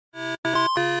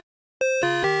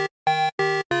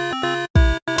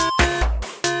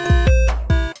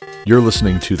You're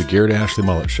listening to the Garrett Ashley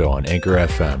Mullet Show on Anchor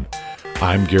FM.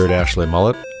 I'm Garrett Ashley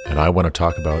Mullet, and I want to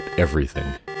talk about everything.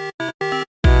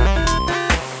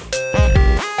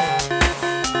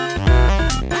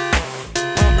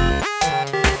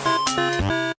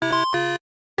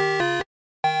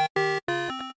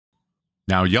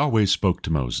 Now Yahweh spoke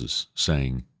to Moses,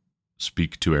 saying,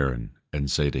 Speak to Aaron, and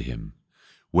say to him,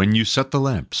 When you set the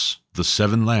lamps, the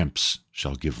 7 lamps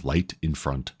shall give light in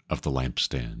front of the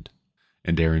lampstand.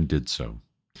 And Aaron did so.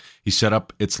 He set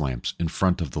up its lamps in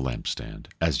front of the lampstand,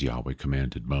 as Yahweh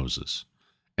commanded Moses.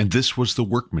 And this was the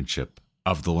workmanship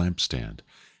of the lampstand,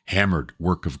 hammered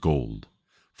work of gold.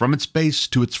 From its base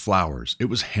to its flowers it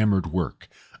was hammered work,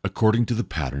 according to the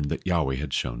pattern that Yahweh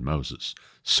had shown Moses.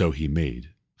 So he made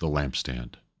the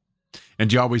lampstand.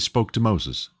 And Yahweh spoke to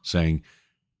Moses, saying,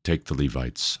 Take the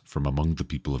Levites from among the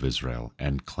people of Israel,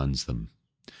 and cleanse them.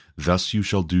 Thus you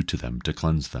shall do to them to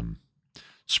cleanse them.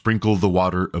 Sprinkle the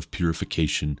water of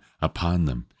purification upon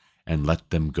them, and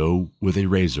let them go with a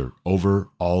razor over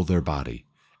all their body,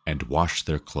 and wash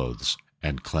their clothes,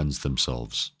 and cleanse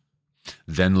themselves.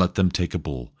 Then let them take a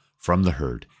bull from the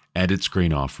herd, and its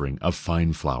grain offering of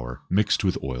fine flour mixed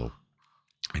with oil.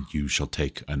 And you shall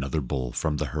take another bull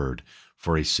from the herd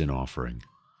for a sin offering.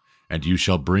 And you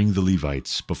shall bring the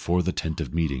Levites before the tent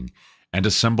of meeting, and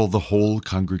assemble the whole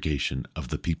congregation of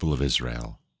the people of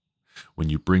Israel. When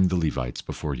you bring the Levites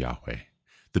before Yahweh,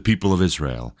 the people of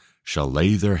Israel shall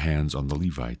lay their hands on the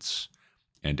Levites,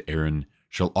 and Aaron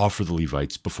shall offer the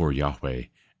Levites before Yahweh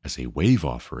as a wave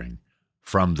offering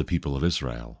from the people of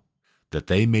Israel, that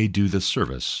they may do the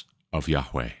service of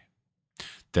Yahweh.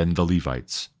 Then the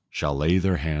Levites shall lay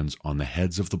their hands on the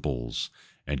heads of the bulls,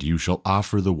 and you shall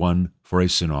offer the one for a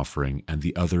sin offering and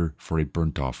the other for a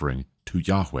burnt offering to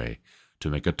Yahweh, to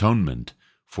make atonement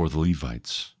for the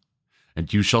Levites.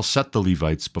 And you shall set the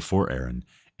Levites before Aaron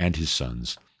and his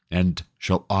sons, and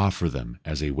shall offer them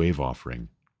as a wave offering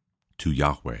to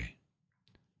Yahweh.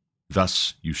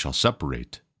 Thus you shall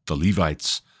separate the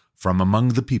Levites from among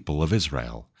the people of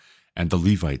Israel, and the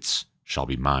Levites shall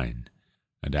be mine.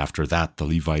 And after that the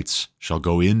Levites shall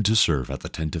go in to serve at the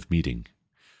tent of meeting,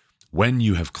 when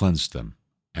you have cleansed them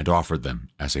and offered them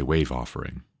as a wave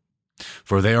offering.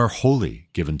 For they are wholly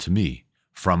given to me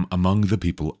from among the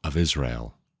people of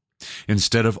Israel.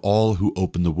 Instead of all who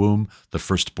open the womb, the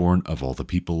firstborn of all the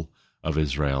people of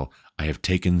Israel, I have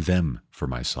taken them for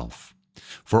myself.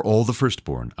 For all the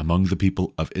firstborn among the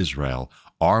people of Israel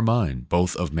are mine,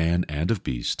 both of man and of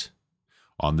beast.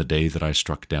 On the day that I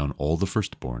struck down all the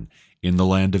firstborn in the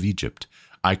land of Egypt,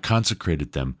 I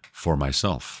consecrated them for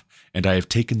myself, and I have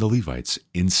taken the Levites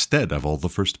instead of all the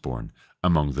firstborn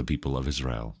among the people of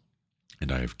Israel.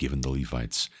 And I have given the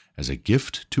Levites as a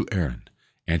gift to Aaron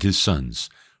and his sons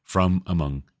from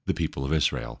among the people of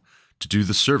Israel, to do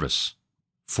the service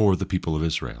for the people of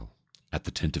Israel at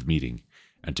the tent of meeting,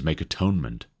 and to make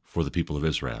atonement for the people of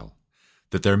Israel,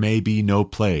 that there may be no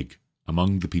plague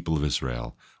among the people of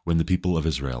Israel when the people of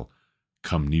Israel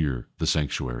come near the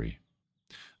sanctuary.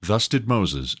 Thus did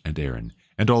Moses and Aaron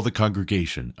and all the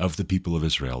congregation of the people of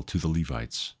Israel to the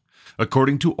Levites,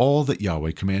 according to all that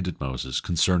Yahweh commanded Moses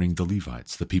concerning the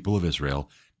Levites, the people of Israel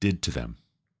did to them.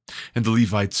 And the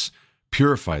Levites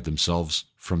purified themselves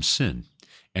from sin,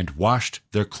 and washed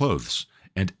their clothes,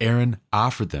 and Aaron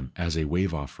offered them as a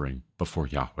wave offering before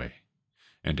Yahweh.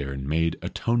 And Aaron made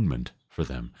atonement for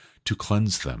them to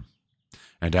cleanse them.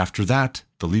 And after that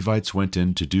the Levites went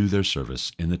in to do their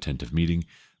service in the tent of meeting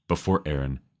before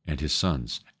Aaron and his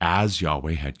sons, as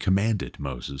Yahweh had commanded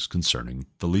Moses concerning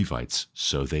the Levites,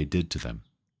 so they did to them.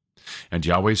 And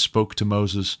Yahweh spoke to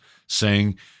Moses,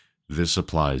 saying, This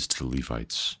applies to the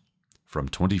Levites. From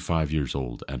 25 years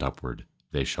old and upward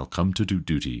they shall come to do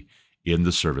duty in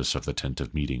the service of the tent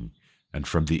of meeting, and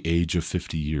from the age of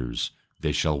 50 years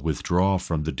they shall withdraw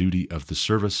from the duty of the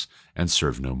service and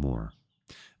serve no more.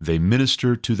 They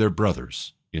minister to their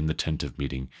brothers in the tent of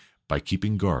meeting by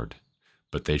keeping guard,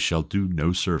 but they shall do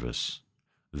no service.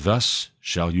 Thus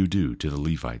shall you do to the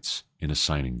Levites in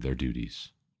assigning their duties.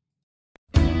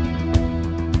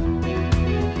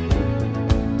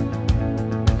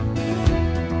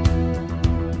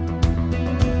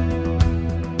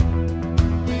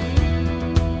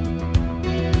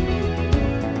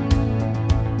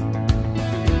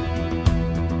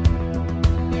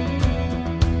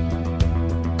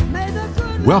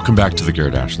 Welcome back to the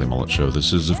Garrett Ashley Mullet Show.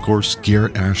 This is, of course,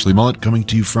 Garrett Ashley Mullet coming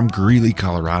to you from Greeley,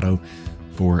 Colorado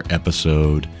for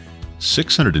episode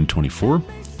 624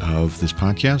 of this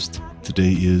podcast.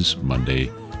 Today is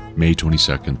Monday, May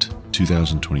 22nd,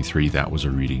 2023. That was a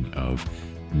reading of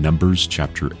Numbers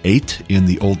chapter 8 in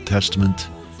the Old Testament.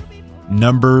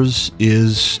 Numbers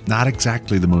is not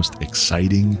exactly the most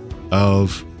exciting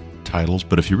of titles,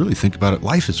 but if you really think about it,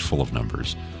 life is full of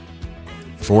numbers.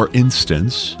 For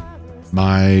instance,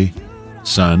 my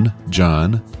son,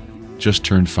 John, just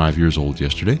turned 5 years old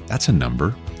yesterday. That's a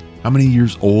number. How many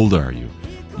years old are you?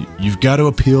 You've got to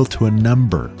appeal to a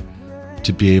number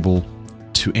to be able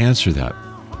to answer that.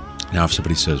 Now, if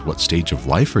somebody says, what stage of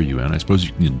life are you in? I suppose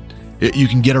you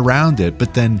can get around it,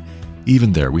 but then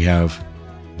even there, we have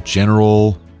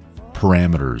general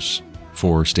parameters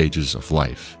for stages of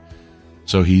life.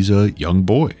 So he's a young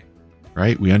boy,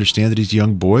 right? We understand that he's a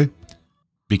young boy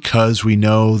because we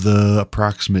know the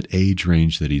approximate age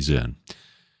range that he's in.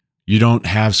 You don't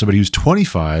have somebody who's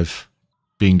 25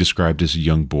 being described as a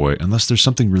young boy unless there's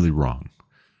something really wrong,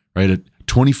 right? A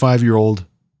 25-year-old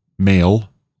male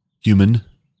human,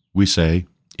 we say,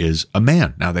 is a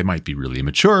man. Now, they might be really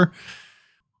immature,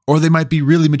 or they might be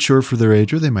really mature for their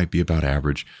age, or they might be about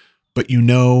average, but you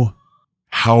know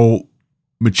how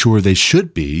mature they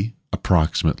should be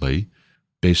approximately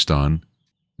based on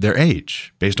their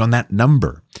age, based on that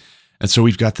number. And so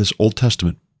we've got this Old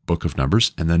Testament book of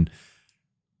Numbers, and then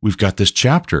we've got this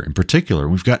chapter in particular.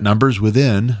 We've got numbers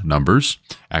within numbers.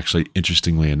 Actually,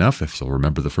 interestingly enough, if you'll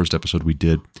remember the first episode we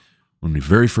did when we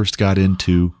very first got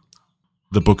into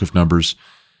the book of Numbers,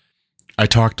 I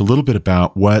talked a little bit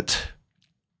about what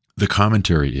the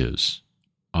commentary is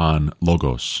on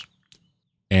Logos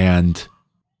and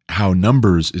how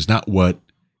Numbers is not what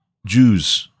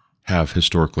Jews have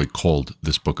historically called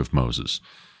this book of Moses.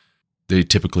 They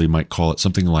typically might call it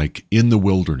something like in the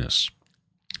wilderness.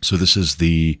 So this is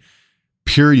the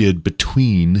period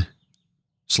between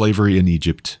slavery in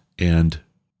Egypt and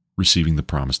receiving the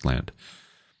promised land.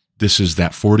 This is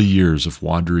that 40 years of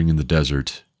wandering in the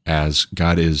desert as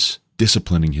God is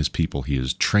disciplining his people. He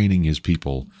is training his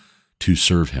people to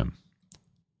serve him.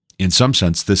 In some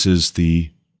sense, this is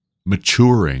the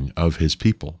maturing of his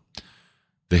people.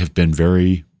 They have been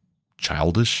very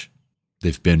childish.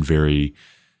 They've been very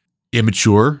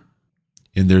immature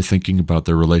in their thinking about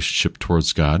their relationship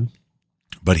towards God,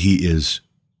 but he is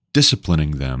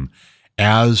disciplining them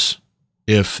as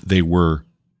if they were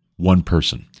one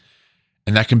person.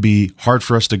 And that can be hard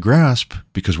for us to grasp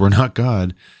because we're not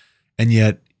God, and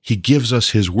yet he gives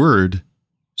us his word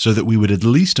so that we would at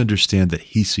least understand that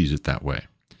he sees it that way.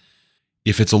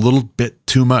 If it's a little bit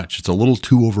too much, it's a little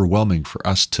too overwhelming for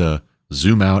us to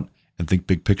zoom out and think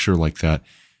big picture like that,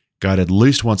 God at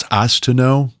least wants us to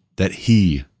know that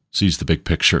he sees the big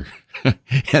picture.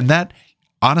 And that,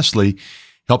 honestly,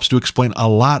 helps to explain a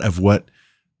lot of what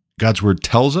God's word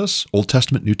tells us, Old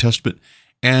Testament, New Testament,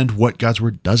 and what God's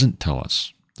word doesn't tell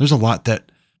us. There's a lot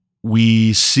that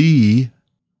we see,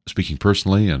 speaking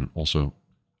personally, and also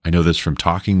I know this from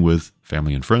talking with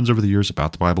family and friends over the years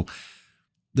about the Bible.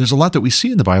 There's a lot that we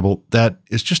see in the Bible that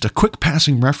is just a quick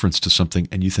passing reference to something,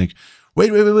 and you think,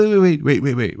 wait.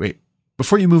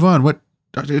 Before you move on,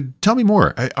 tell me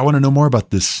more. I want to know more about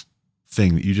this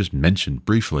thing that you just mentioned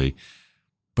briefly.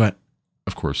 But,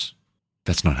 of course,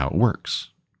 that's not how it works.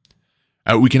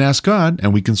 We can ask God,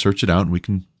 and we can search it out, and we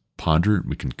can ponder it, and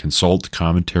we can consult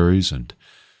commentaries and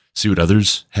see what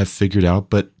others have figured out.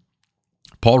 But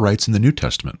Paul writes in the New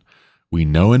Testament, we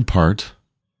know in part,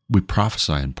 we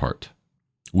prophesy in part.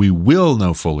 We will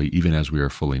know fully, even as we are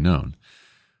fully known.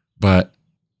 But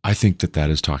I think that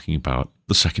is talking about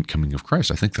the second coming of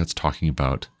Christ. I think that's talking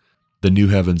about the new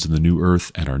heavens and the new earth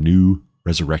and our new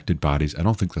resurrected bodies. I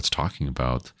don't think that's talking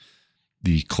about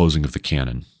the closing of the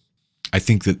canon. I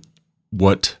think that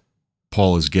what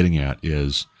Paul is getting at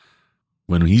is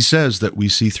when he says that we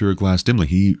see through a glass dimly,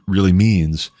 he really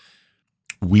means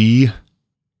we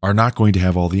are not going to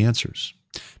have all the answers,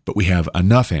 but we have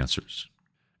enough answers.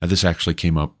 Now, this actually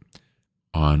came up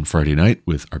on Friday night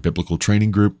with our biblical training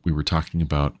group. We were talking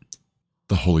about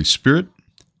the Holy Spirit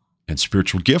and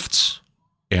spiritual gifts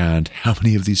and how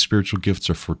many of these spiritual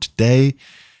gifts are for today,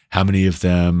 how many of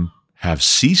them have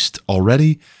ceased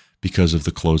already because of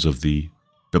the close of the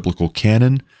biblical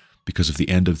canon, because of the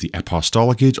end of the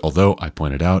apostolic age, although I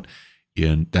pointed out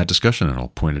in that discussion, and I'll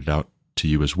point it out to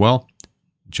you as well,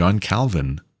 John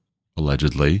Calvin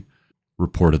allegedly,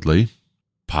 reportedly,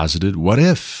 posited, what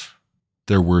if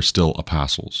there were still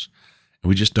apostles? And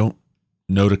we just don't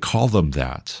know to call them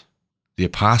that. The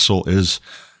apostle is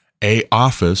a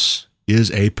office, is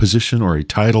a position or a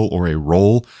title or a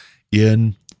role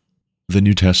in the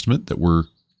New Testament that we're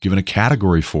given a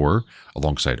category for.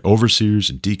 Alongside overseers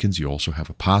and deacons, you also have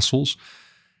apostles.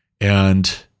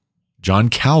 And John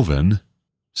Calvin,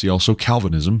 see also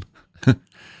Calvinism,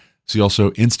 see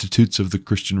also institutes of the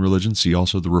Christian religion, see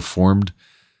also the Reformed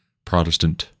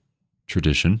Protestant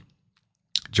tradition.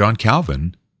 John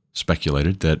Calvin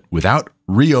speculated that without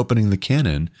reopening the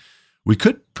canon, we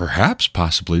could perhaps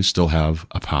possibly still have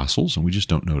apostles, and we just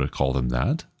don't know to call them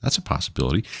that. That's a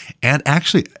possibility. And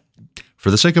actually, for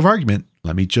the sake of argument,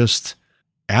 let me just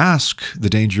ask the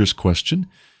dangerous question.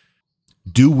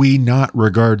 Do we not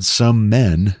regard some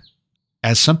men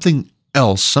as something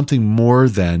else, something more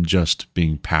than just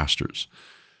being pastors?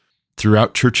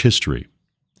 Throughout church history,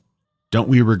 don't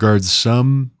we regard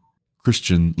some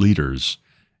Christian leaders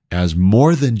as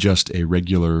more than just a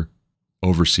regular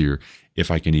overseer,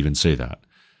 if I can even say that?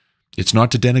 It's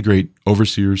not to denigrate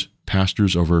overseers,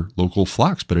 pastors over local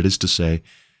flocks, but it is to say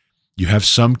you have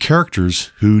some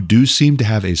characters who do seem to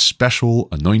have a special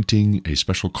anointing, a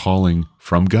special calling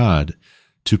from God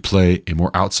to play a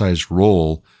more outsized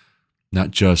role,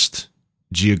 not just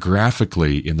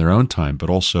geographically in their own time, but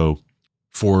also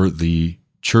for the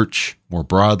church more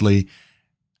broadly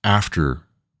after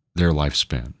their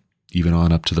lifespan, even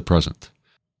on up to the present.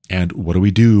 And what do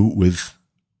we do with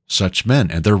such men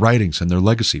and their writings and their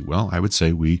legacy? Well, I would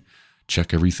say we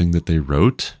check everything that they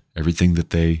wrote, everything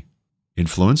that they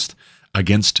influenced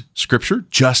against Scripture,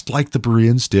 just like the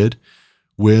Bereans did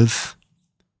with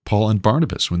Paul and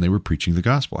Barnabas when they were preaching the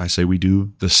gospel. I say we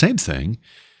do the same thing,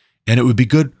 and it would be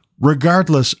good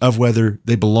regardless of whether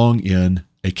they belong in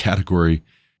a category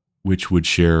which would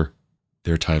share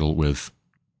their title with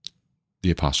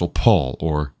the Apostle Paul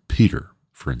or Peter,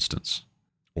 for instance,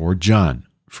 or John,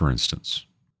 for instance.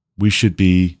 We should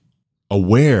be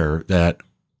aware that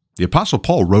the Apostle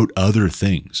Paul wrote other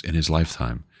things in his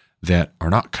lifetime that are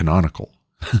not canonical.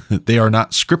 They are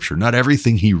not Scripture. Not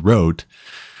everything he wrote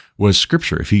was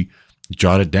Scripture. If he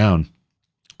jotted down,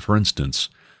 for instance,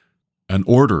 an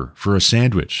order for a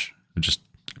sandwich, I'm just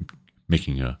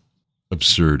making an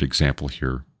absurd example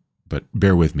here, but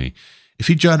bear with me. If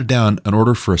he jotted down an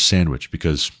order for a sandwich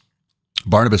because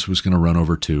Barnabas was going to run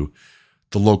over to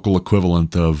the local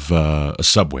equivalent of a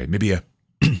Subway, maybe a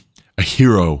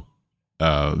hero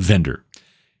vendor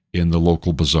in the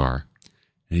local bazaar,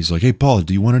 and he's like, "Hey, Paul,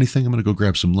 do you want anything? I'm going to go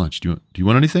grab some lunch. Do you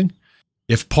want anything?"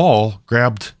 If Paul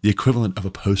grabbed the equivalent of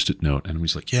a Post-it note and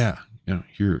he's like, "Yeah,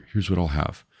 here's what I'll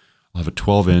have. I'll have a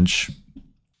 12-inch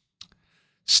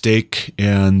steak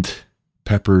and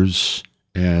peppers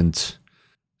and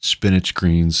spinach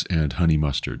greens and honey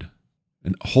mustard,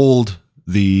 and hold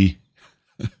the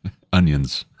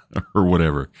onions," or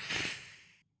whatever.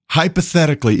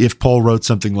 Hypothetically, if Paul wrote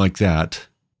something like that,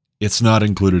 it's not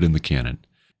included in the canon.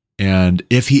 And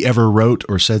if he ever wrote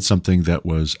or said something that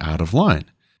was out of line,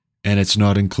 and it's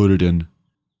not included in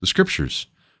the Scriptures,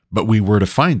 but we were to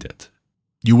find it,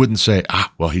 you wouldn't say,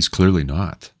 well, he's clearly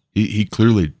not. He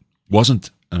clearly wasn't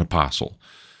an apostle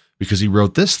because he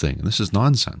wrote this thing, and this is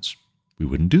nonsense. We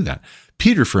wouldn't do that.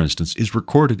 Peter, for instance, is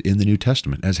recorded in the New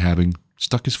Testament as having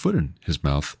stuck his foot in his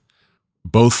mouth,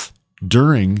 both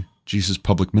during Jesus'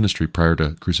 public ministry prior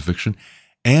to crucifixion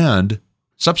and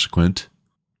subsequent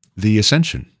the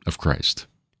ascension of Christ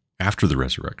after the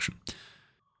resurrection.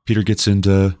 Peter gets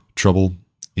into trouble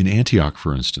in Antioch,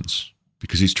 for instance,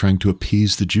 because he's trying to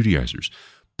appease the Judaizers.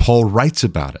 Paul writes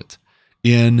about it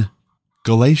in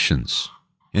Galatians.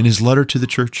 In his letter to the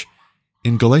church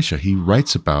in Galatia, he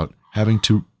writes about having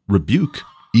to rebuke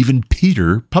even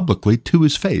Peter publicly to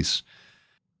his face.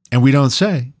 And we don't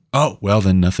say, oh, well,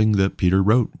 then nothing that Peter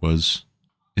wrote was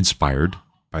inspired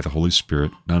by the Holy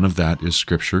Spirit. None of that is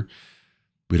Scripture.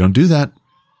 We don't do that.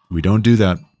 We don't do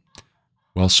that.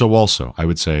 Well, so also, I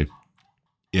would say,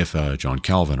 if John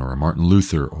Calvin or a Martin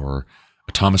Luther or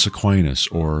a Thomas Aquinas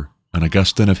or an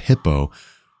Augustine of Hippo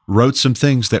wrote some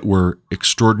things that were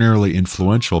extraordinarily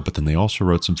influential, but then they also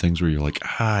wrote some things where you're like,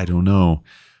 I don't know.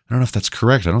 I don't know if that's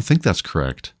correct. I don't think that's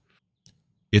correct.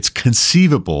 It's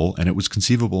conceivable, and it was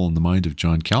conceivable in the mind of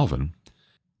John Calvin,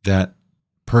 that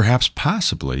perhaps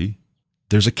possibly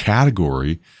there's a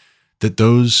category that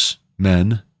those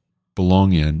men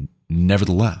belong in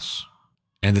nevertheless,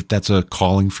 and that's a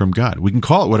calling from God. We can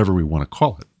call it whatever we want to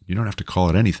call it. You don't have to call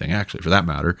it anything, actually, for that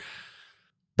matter.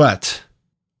 But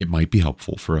it might be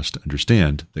helpful for us to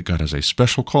understand that God has a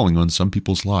special calling on some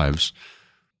people's lives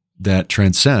that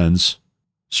transcends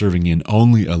serving in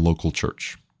only a local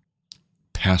church,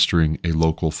 pastoring a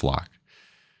local flock.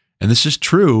 And this is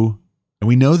true, and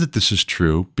we know that this is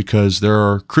true because there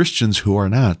are Christians who are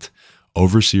not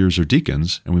overseers or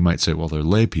deacons, and we might say, well, they're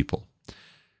lay people.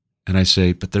 And I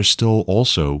say, but they're still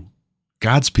also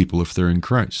God's people if they're in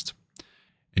Christ.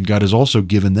 And God has also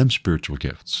given them spiritual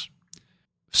gifts.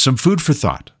 Some food for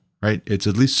thought, right? It's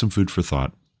at least some food for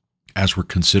thought as we're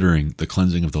considering the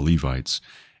cleansing of the Levites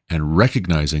and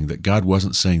recognizing that God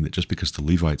wasn't saying that just because the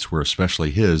Levites were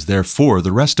especially his, therefore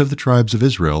the rest of the tribes of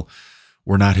Israel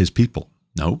were not his people.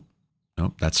 No.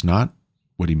 No, that's not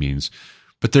what he means.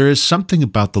 But there is something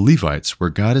about the Levites where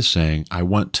God is saying, I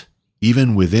want,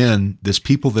 even within this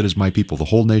people that is my people, the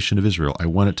whole nation of Israel, I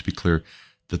want it to be clear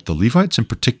that the Levites in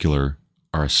particular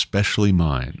are especially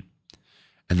mine.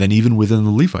 And then even within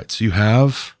the Levites, you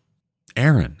have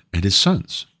Aaron and his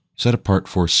sons set apart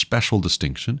for special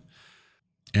distinction.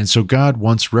 And so God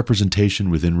wants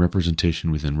representation within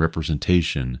representation within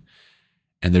representation.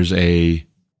 And there's a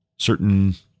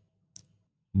certain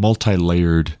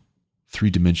multi-layered,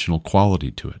 three-dimensional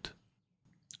quality to it.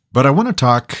 But I want to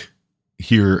talk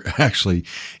here actually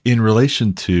in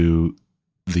relation to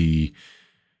the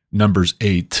Numbers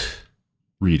 8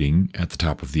 reading at the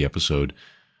top of the episode.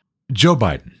 Joe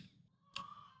Biden.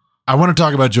 I want to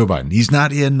talk about Joe Biden. He's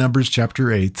not in Numbers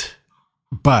chapter 8,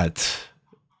 but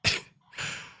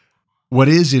what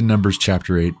is in Numbers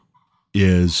chapter 8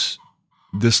 is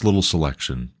this little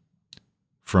selection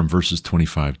from verses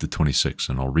 25 to 26,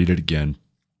 and I'll read it again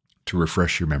to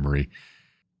refresh your memory.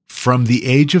 From the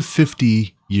age of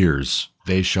 50 years,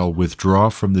 they shall withdraw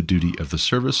from the duty of the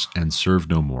service and serve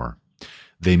no more.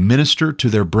 They minister to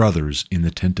their brothers in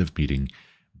the tent of meeting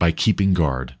by keeping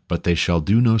guard, but they shall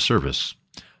do no service.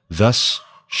 Thus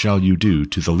shall you do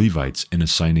to the Levites in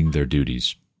assigning their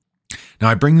duties. Now,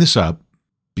 I bring this up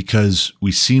because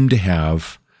we seem to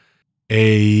have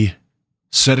a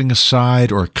setting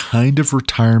aside or a kind of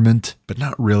retirement, but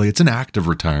not really. It's an act of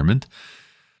retirement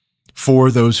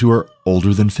for those who are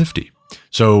older than 50.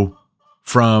 So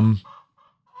from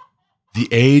the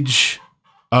age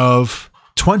of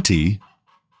 20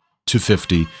 to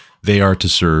 50, they are to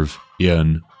serve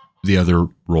in the other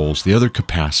roles, the other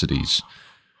capacities.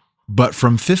 But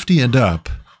from 50 and up,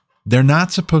 they're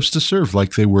not supposed to serve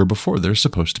like they were before. They're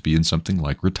supposed to be in something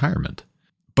like retirement.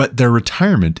 But their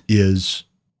retirement is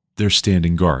their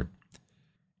standing guard.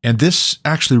 And this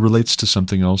actually relates to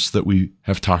something else that we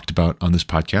have talked about on this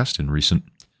podcast in recent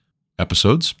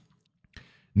episodes,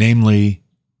 namely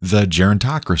the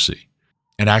Gerontocracy.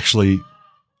 And actually,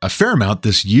 a fair amount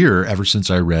this year, ever since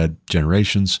I read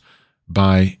Generations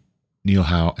by Neil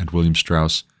Howe and William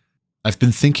Strauss, I've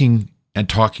been thinking and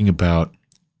talking about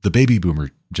the baby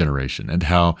boomer generation and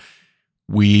how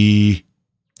we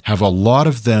have a lot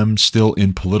of them still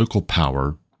in political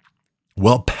power,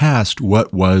 well past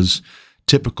what was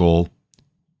typical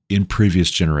in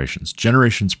previous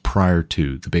generations prior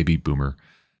to the baby boomer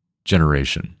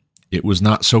generation. It was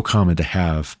not so common to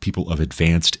have people of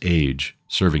advanced age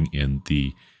serving in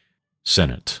the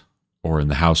Senate or in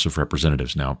the House of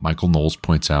Representatives. Now, Michael Knowles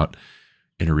points out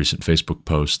in a recent Facebook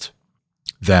post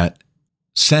that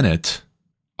Senate,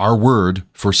 our word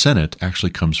for Senate,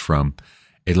 actually comes from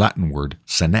a Latin word,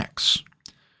 senex,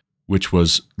 which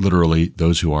was literally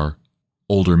those who are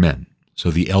older men.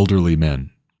 So the elderly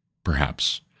men,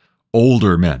 perhaps.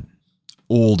 Older men,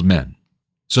 old men.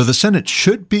 So the Senate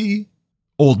should be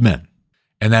old men.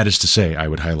 And that is to say, I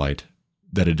would highlight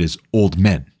that it is old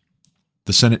men.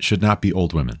 The Senate should not be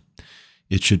old women.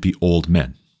 It should be old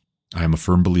men. I am a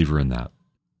firm believer in that.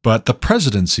 But the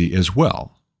presidency as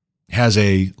well has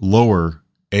a lower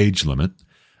age limit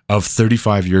of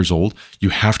 35 years old. You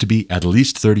have to be at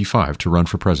least 35 to run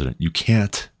for president. You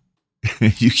can't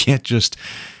just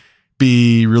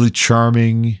be really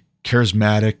charming,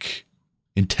 charismatic,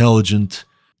 intelligent,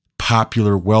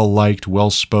 popular, well-liked,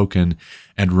 well-spoken,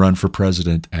 and run for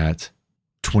president at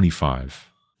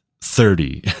 25,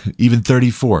 30, even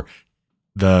 34.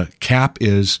 The cap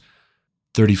is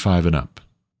 35 and up.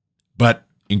 But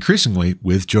increasingly,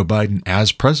 with Joe Biden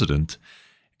as president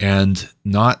and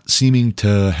not seeming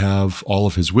to have all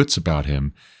of his wits about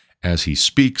him as he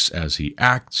speaks, as he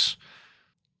acts,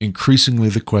 increasingly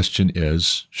the question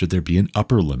is, should there be an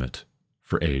upper limit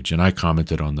for age? And I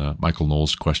commented on the Michael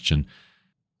Knowles question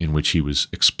in which he was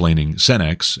explaining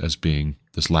senex as being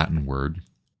this Latin word.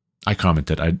 I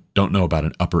commented, I don't know about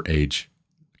an upper age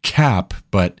cap,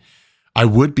 but I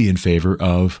would be in favor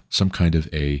of some kind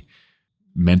of a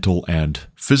mental and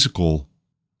physical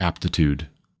aptitude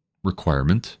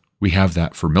requirement. We have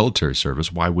that for military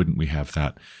service. Why wouldn't we have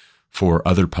that for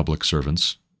other public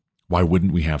servants? Why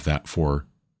wouldn't we have that for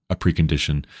a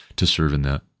precondition to serve in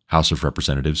the House of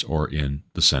Representatives or in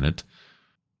the Senate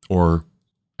or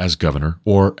as governor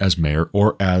or as mayor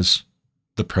or as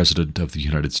the president of the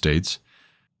United States?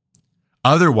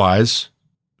 Otherwise,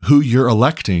 who you're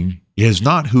electing is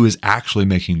not who is actually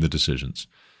making the decisions.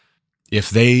 If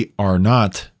they are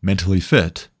not mentally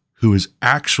fit, who is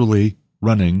actually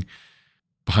running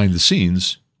behind the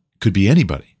scenes could be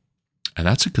anybody. And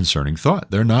that's a concerning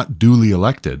thought. They're not duly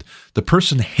elected. The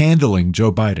person handling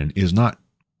Joe Biden is not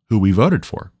who we voted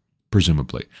for,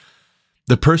 presumably.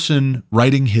 The person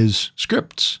writing his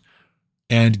scripts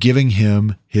and giving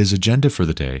him his agenda for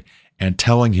the day and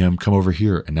telling him, come over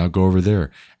here and now go over there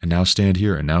and now stand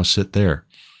here and now sit there.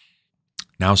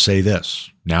 Now say this,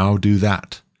 now do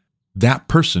that. That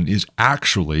person is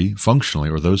actually functionally,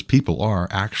 or those people are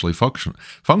actually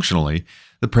functionally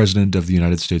the President of the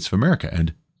United States of America.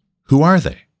 And who are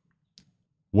they?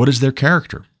 What is their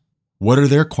character? What are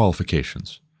their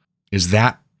qualifications? Is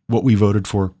that what we voted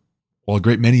for? Well, a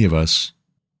great many of us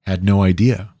had no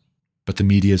idea. But the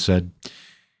media said,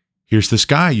 here's this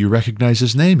guy. You recognize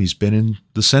his name. He's been in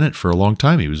the Senate for a long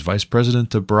time. He was vice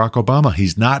president of Barack Obama.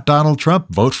 He's not Donald Trump.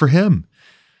 Vote for him.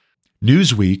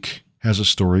 Newsweek has a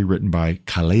story written by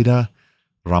Khaleda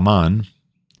Rahman,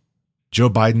 Joe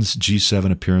Biden's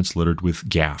G7 appearance littered with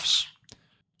gaffes.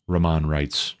 Rahman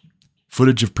writes,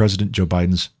 footage of President Joe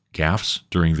Biden's gaffes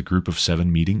during the Group of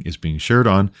Seven meeting is being shared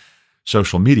on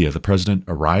social media. The president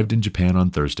arrived in Japan on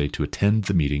Thursday to attend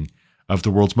the meeting of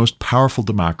the world's most powerful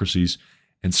democracies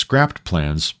and scrapped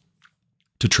plans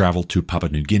to travel to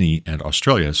Papua New Guinea and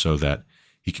Australia so that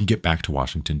he can get back to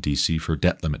Washington, D.C. for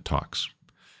debt limit talks.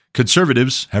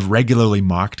 Conservatives have regularly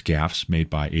mocked gaffes made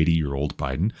by 80-year-old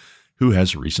Biden, who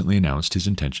has recently announced his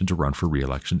intention to run for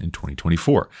re-election in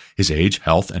 2024. His age,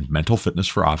 health, and mental fitness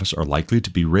for office are likely to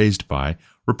be raised by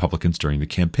Republicans during the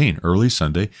campaign. Early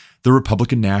Sunday, the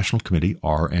Republican National Committee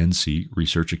RNC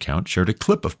research account shared a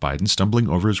clip of Biden stumbling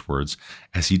over his words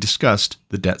as he discussed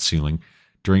the debt ceiling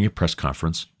during a press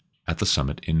conference at the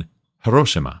summit in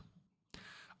Hiroshima.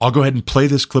 I'll go ahead and play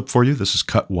this clip for you. This is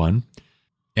cut one.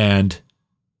 And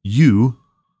you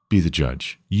be the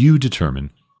judge. You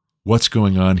determine what's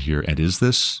going on here, and is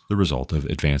this the result of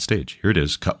advanced age? Here it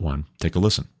is, cut one. Take a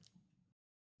listen.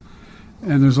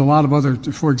 And there's a lot of other,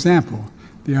 for example,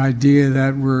 the idea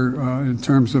that we're, in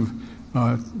terms of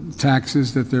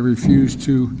taxes, that they refuse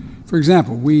to, for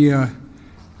example,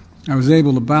 I was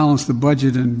able to balance the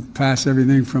budget and pass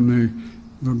everything from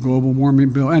the global warming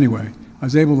bill. Anyway, I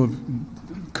was able to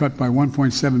cut by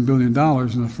 $1.7 billion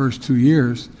in the first 2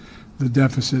 years the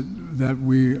deficit that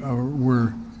we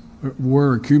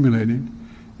were accumulating.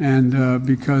 And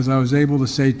because I was able to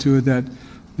say to it that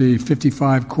the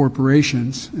 55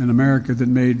 corporations in America that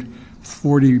made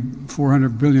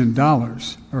 $400 billion,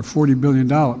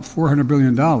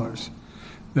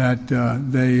 that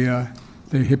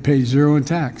they pay zero in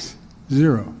tax.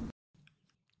 Zero.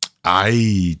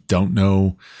 I don't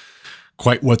know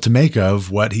quite what to make of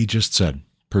what he just said,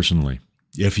 personally.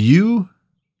 If you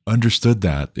understood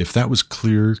that, if that was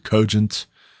clear, cogent,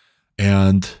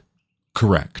 and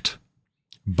correct,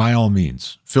 by all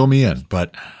means, fill me in.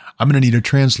 But I'm going to need a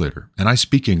translator. And I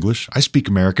speak English. I speak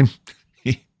American.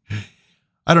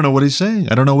 I don't know what he's saying.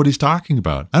 I don't know what he's talking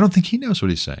about. I don't think he knows what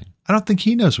he's saying. I don't think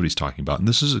he knows what he's talking about. And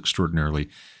this is extraordinarily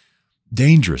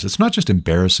dangerous. It's not just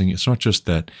embarrassing. It's not just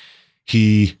that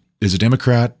he is a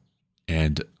Democrat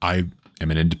and I am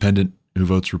an independent who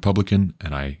votes Republican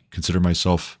and I consider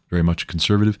myself very much a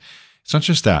conservative. It's not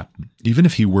just that. Even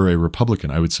if he were a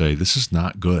Republican, I would say this is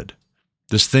not good.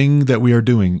 This thing that we are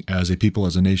doing as a people,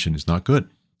 as a nation, is not good.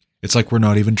 It's like we're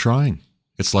not even trying.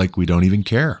 It's like we don't even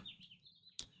care.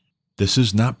 This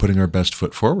is not putting our best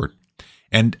foot forward.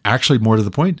 And actually, more to the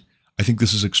point, I think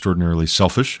this is extraordinarily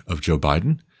selfish of Joe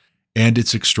Biden, and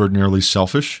it's extraordinarily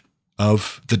selfish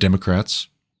of the Democrats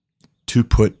to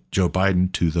put Joe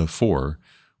Biden to the fore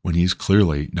when he's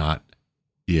clearly not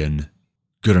in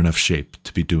good enough shape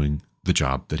to be doing the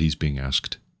job that he's being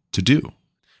asked to do.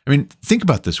 I mean, think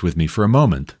about this with me for a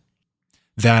moment,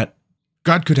 that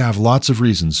God could have lots of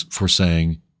reasons for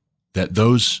saying that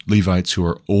those Levites who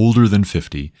are older than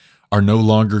 50 are no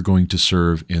longer going to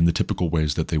serve in the typical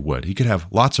ways that they would. He could have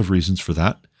lots of reasons for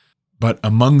that. But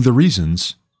among the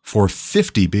reasons for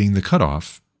 50 being the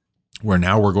cutoff, where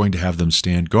now we're going to have them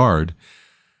stand guard,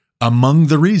 among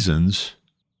the reasons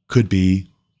could be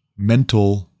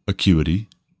mental acuity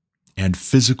and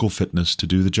physical fitness to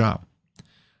do the job.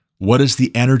 What is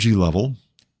the energy level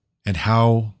and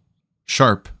how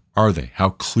sharp are they? How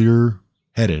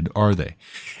clear-headed are they?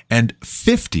 And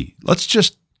 50, let's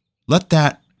just let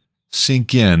that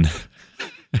sink in.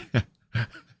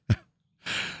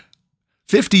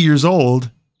 50 years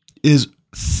old is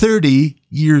 30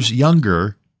 years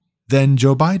younger than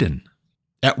Joe Biden.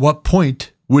 At what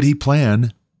point would he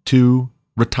plan to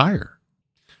retire?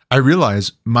 I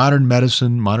realize modern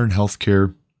medicine, modern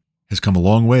healthcare has come a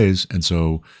long ways, and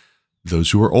so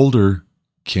those who are older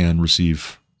can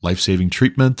receive life-saving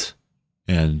treatment,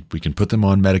 and we can put them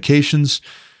on medications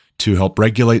to help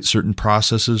regulate certain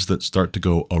processes that start to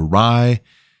go awry.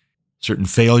 Certain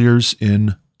failures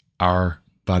in our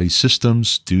body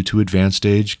systems due to advanced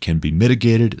age can be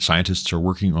mitigated. Scientists are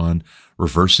working on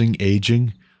reversing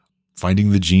aging,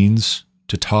 finding the genes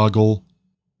to toggle,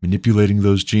 manipulating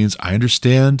those genes. I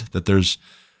understand that there's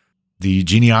the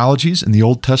genealogies in the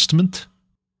Old Testament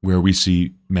where we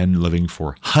see men living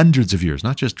for hundreds of years,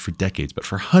 not just for decades, but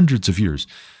for hundreds of years.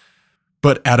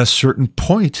 But at a certain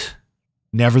point,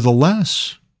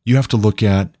 nevertheless, you have to look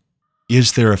at,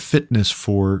 is there a fitness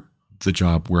for the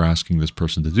job we're asking this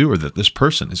person to do, or that this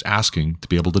person is asking to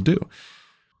be able to do?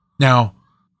 Now,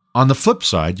 on the flip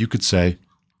side, you could say,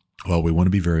 well, we want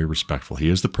to be very respectful. He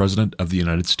is the president of the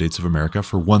United States of America,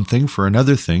 for one thing. For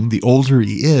another thing, the older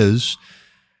he is,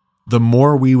 the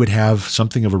more we would have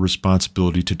something of a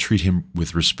responsibility to treat him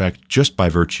with respect just by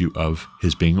virtue of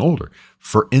his being older.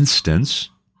 For instance,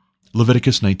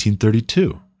 Leviticus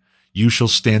 19:32, you shall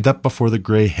stand up before the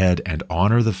gray head and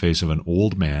honor the face of an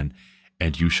old man,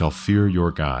 and you shall fear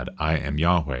your God. I am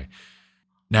Yahweh.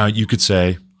 Now, you could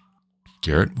say,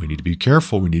 Garrett, we need to be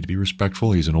careful. We need to be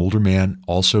respectful. He's an older man.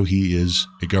 Also, he is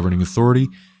a governing authority.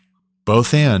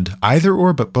 Both and, either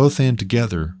or, but both and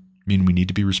together mean we need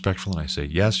to be respectful. And I say,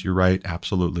 yes, you're right.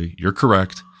 Absolutely. You're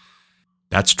correct.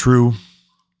 That's true.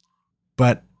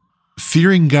 But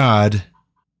fearing God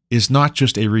is not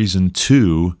just a reason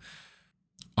to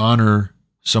honor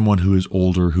someone who is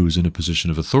older, who is in a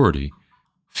position of authority.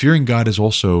 Fearing God is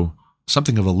also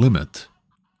something of a limit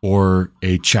or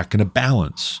a check and a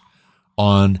balance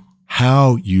on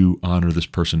how you honor this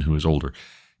person who is older.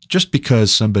 Just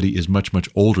because somebody is much, much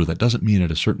older, that doesn't mean at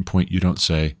a certain point you don't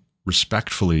say,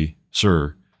 respectfully,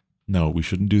 sir, no, we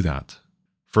shouldn't do that.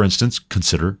 For instance,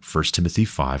 consider 1 Timothy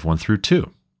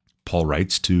 5:1-2. Paul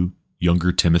writes to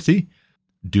younger Timothy,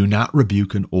 do not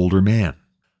rebuke an older man,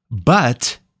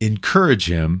 but encourage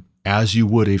him as you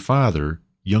would a father,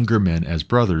 younger men as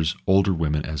brothers, older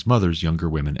women as mothers, younger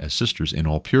women as sisters, in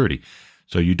all purity.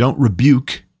 So you don't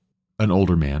rebuke an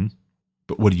older man,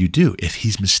 but what do? If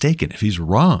he's mistaken, if he's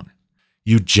wrong,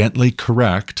 you gently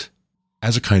correct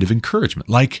as a kind of encouragement.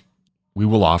 Like we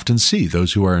will often see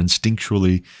those who are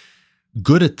instinctually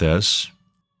good at this.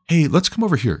 Hey, let's come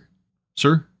over here,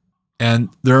 sir. And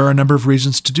there are a number of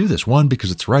reasons to do this. One,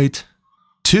 because it's right.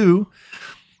 Two,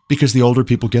 because the older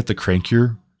people get, the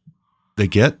crankier they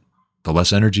get, the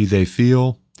less energy they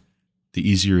feel, the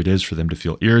easier it is for them to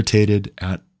feel irritated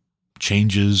at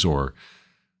changes or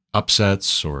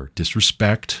upsets or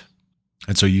disrespect.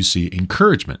 And so you see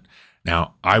encouragement.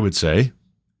 Now, I would say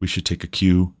we should take a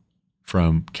cue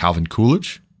from Calvin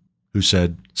Coolidge, who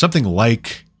said something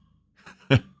like,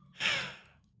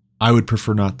 I would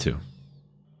prefer not to,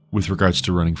 with regards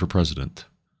to running for president.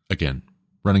 Again,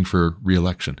 running for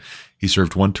re-election. He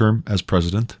served one term as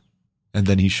president, and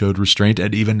then he showed restraint,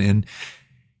 and even in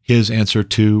his answer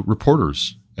to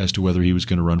reporters as to whether he was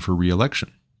going to run for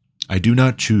re-election. I do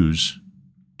not choose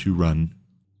to run,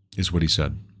 is what he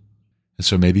said. And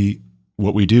so maybe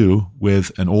what we do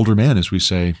with an older man is we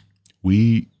say,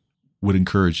 we would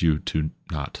encourage you to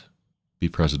not be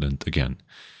president again.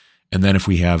 And then if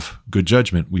we have good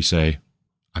judgment, we say,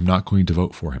 I'm not going to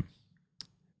vote for him.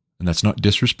 And that's not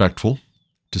disrespectful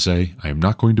to say, I am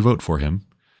not going to vote for him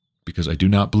because I do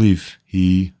not believe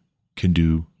he can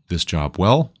do this job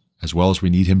well as we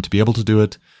need him to be able to do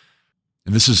it.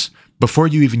 And this is before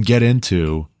you even get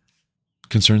into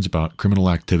concerns about criminal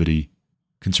activity,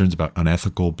 concerns about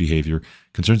unethical behavior,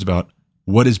 concerns about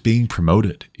what is being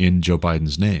promoted in Joe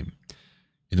Biden's name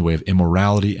in the way of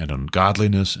immorality and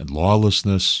ungodliness and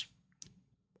lawlessness.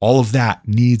 All of that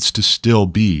needs to still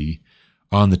be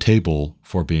on the table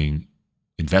for being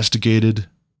investigated,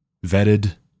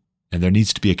 vetted, and there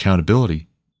needs to be accountability.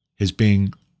 His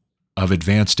being of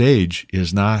advanced age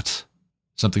is not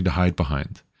something to hide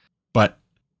behind. But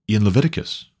in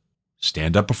Leviticus,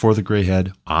 stand up before the gray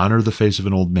head, honor the face of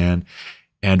an old man,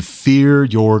 and fear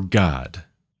your God.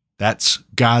 That's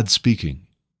God speaking.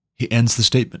 He ends the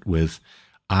statement with,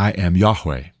 I am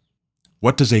Yahweh.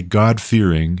 What does a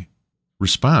God-fearing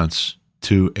response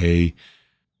to a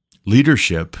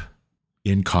leadership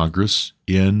in Congress,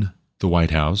 in the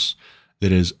White House,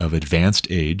 that is of advanced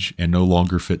age and no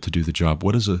longer fit to do the job?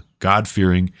 What is a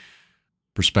God-fearing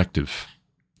perspective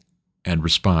and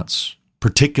response,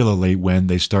 particularly when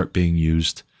they start being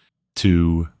used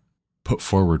to put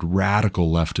forward radical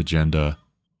left agenda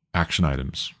action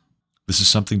items? This is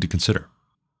something to consider.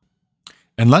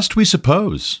 And lest we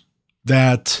suppose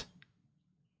that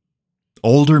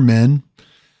older men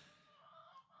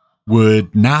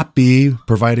would not be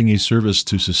providing a service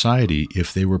to society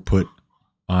if they were put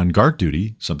on guard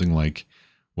duty, something like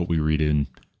what we read in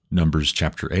Numbers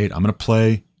chapter 8. I'm going to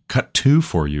play cut 2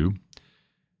 for you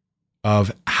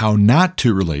of how not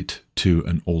to relate to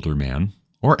an older man,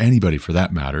 or anybody for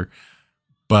that matter.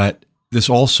 But this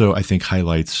also, I think,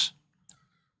 highlights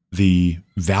the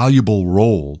valuable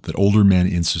role that older men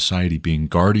in society, being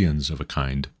guardians of a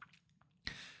kind,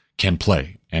 can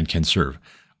play and can serve.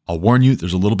 I'll warn you,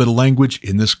 there's a little bit of language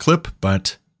in this clip,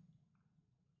 but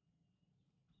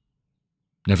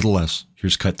nevertheless,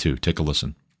 here's cut 2. Take a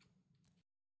listen.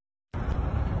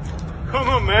 Come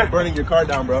on, man. Burning your car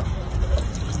down, bro.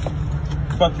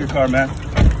 Fuck your car, man.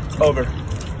 Over.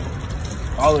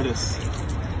 All of this.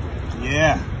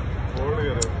 Yeah.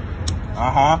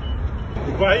 Uh-huh.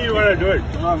 Why you want to do it?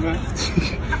 Come on, man.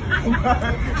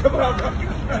 Come on, bro.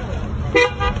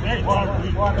 Hey, water.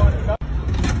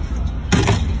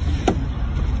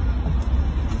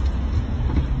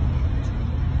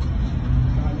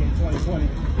 Kanye 2020.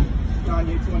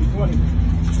 Kanye 2020.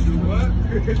 Do what?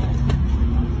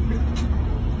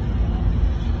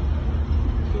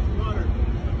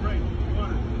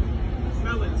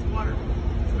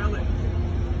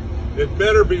 It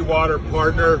better be water,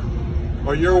 partner,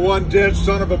 or you're one dead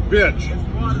son of a bitch.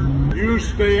 You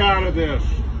stay out of this.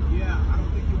 Yeah, I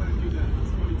don't think you want to do that.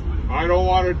 It's 2020. I don't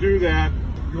want to do that.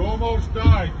 You almost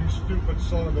died, you stupid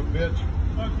son of a bitch.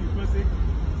 Fuck you, pussy.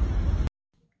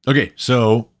 Okay,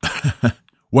 so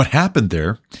what happened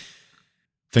there,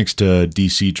 thanks to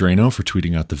DC Drano for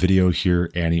tweeting out the video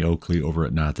here, Annie Oakley over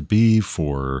at Not the Bee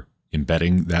for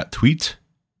embedding that tweet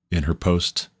in her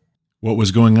post. What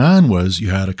was going on was you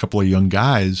had a couple of young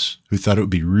guys who thought it would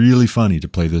be really funny to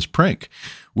play this prank,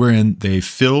 wherein they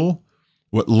fill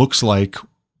what looks like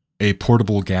a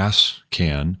portable gas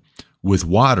can with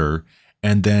water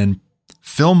and then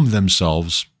film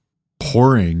themselves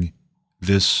pouring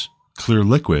this clear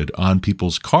liquid on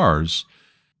people's cars,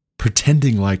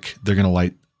 pretending like they're going to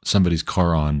light somebody's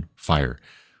car on fire.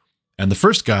 And the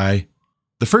first guy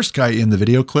in the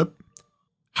video clip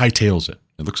hightails it.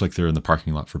 It looks like they're in the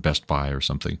parking lot for Best Buy or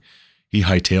something. He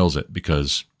hightails it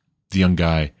because the young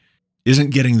guy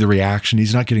isn't getting the reaction.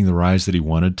 He's not getting the rise that he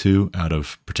wanted to out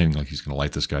of pretending like he's going to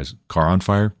light this guy's car on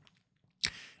fire.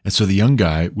 And so the young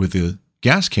guy with the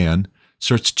gas can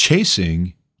starts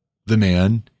chasing the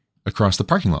man across the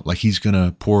parking lot like he's going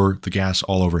to pour the gas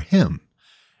all over him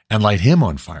and light him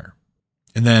on fire.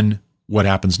 And then what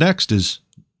happens next is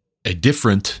a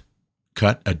different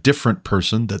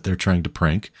person that they're trying to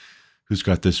prank, who's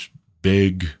got this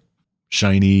big,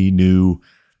 shiny,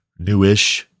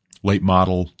 newish, late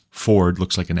model Ford.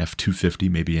 Looks like an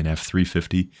F-250, maybe an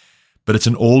F-350. But it's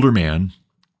an older man,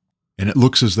 and it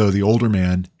looks as though the older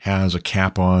man has a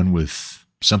cap on with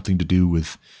something to do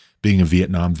with being a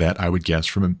Vietnam vet, I would guess.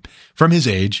 From his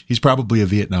age, he's probably a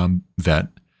Vietnam vet.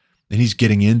 And he's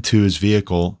getting into his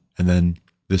vehicle, and then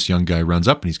this young guy runs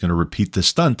up, and he's going to repeat the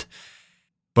stunt.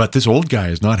 But this old guy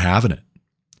is not having it.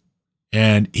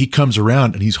 And he comes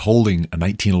around and he's holding a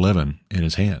 1911 in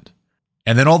his hand.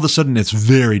 And then all of a sudden it's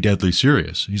very deadly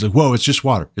serious. He's like, whoa, it's just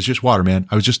water. It's just water, man.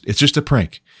 It's just a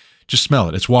prank. Just smell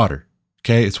it. It's water.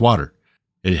 Okay. It's water.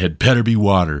 It had better be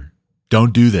water.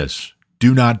 Don't do this.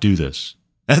 Do not do this.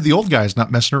 And the old guy is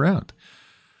not messing around.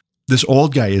 This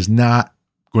old guy is not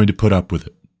going to put up with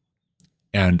it.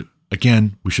 And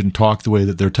again, we shouldn't talk the way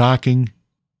that they're talking.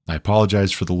 I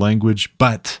apologize for the language,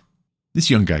 but this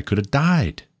young guy could have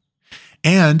died.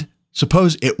 And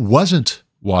suppose it wasn't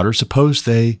water. Suppose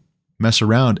they mess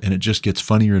around and it just gets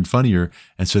funnier and funnier.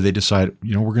 And so they decide,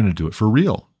 we're going to do it for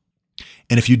real.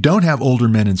 And if you don't have older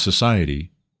men in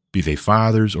society, be they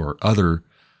fathers or other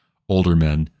older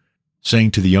men,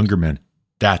 saying to the younger men,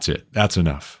 that's it. That's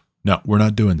enough. No, we're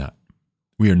not doing that.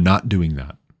 We are not doing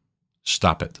that.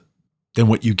 Stop it. Then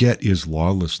what you get is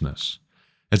lawlessness.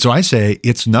 And so I say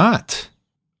it's not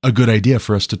a good idea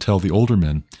for us to tell the older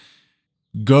men,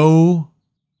 go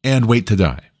and wait to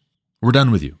die. We're done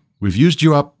with you. We've used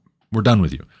you up. We're done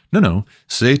with you. No.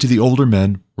 Say to the older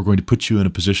men, we're going to put you in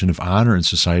a position of honor in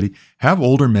society. Have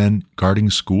older men guarding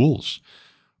schools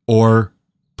or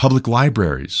public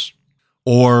libraries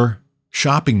or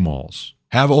shopping malls.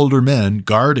 Have older men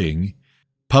guarding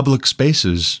public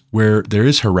spaces where there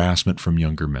is harassment from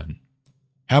younger men.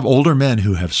 Have older men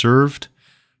who have served,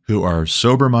 who are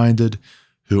sober-minded,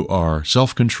 who are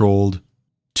self-controlled,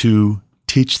 to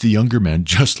teach the younger men,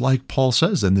 just like Paul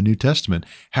says in the New Testament,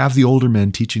 have the older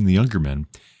men teaching the younger men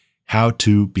how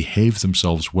to behave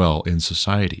themselves well in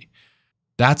society.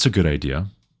 That's a good idea,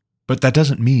 but that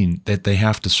doesn't mean that they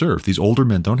have to serve. These older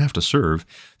men don't have to serve.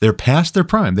 They're past their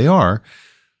prime. They are.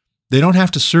 They don't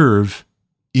have to serve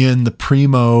in the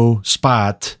primo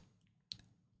spot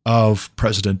of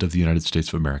President of the United States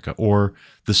of America or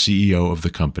the CEO of the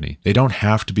company. They don't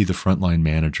have to be the frontline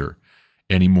manager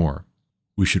anymore.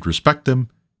 We should respect them,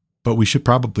 but we should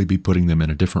probably be putting them in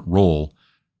a different role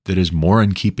that is more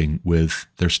in keeping with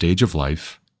their stage of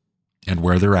life and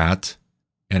where they're at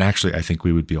And actually, I think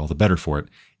we would be all the better for it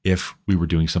if we were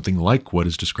doing something like what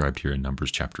is described here in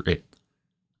Numbers chapter 8.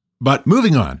 But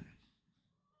moving on,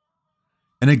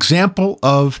 an example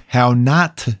of how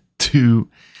not to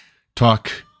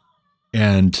talk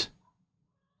and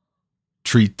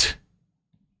treat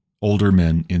older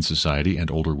men in society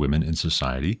and older women in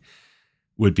society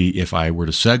would be if I were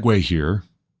to segue here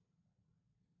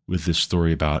with this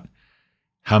story about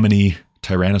how many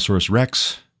Tyrannosaurus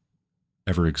Rex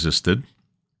ever existed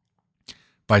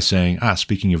by saying,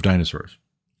 speaking of dinosaurs.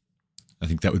 I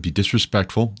think that would be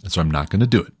disrespectful, and so I'm not going to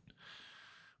do it.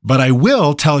 But I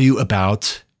will tell you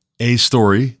about a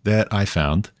story that I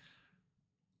found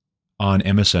on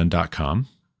MSN.com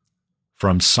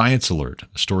from Science Alert,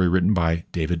 a story written by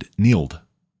David Neild.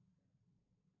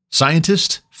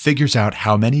 Scientist figures out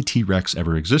how many T-Rex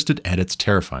ever existed, and it's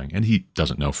terrifying. And he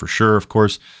doesn't know for sure, of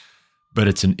course, but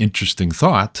it's an interesting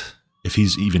thought if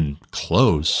he's even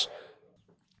close.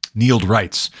 Neild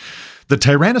writes, the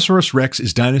Tyrannosaurus Rex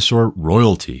is dinosaur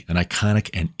royalty, an iconic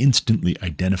and instantly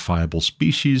identifiable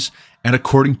species, and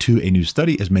according to a new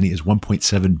study, as many as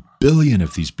 1.7 billion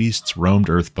of these beasts roamed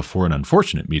Earth before an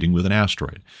unfortunate meeting with an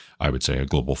asteroid. I would say a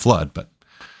global flood, but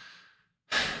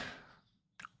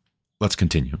let's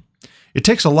continue. It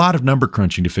takes a lot of number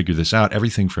crunching to figure this out.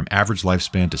 Everything from average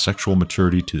lifespan to sexual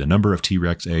maturity to the number of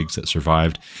T-Rex eggs that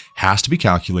survived has to be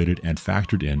calculated and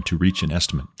factored in to reach an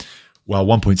estimate. While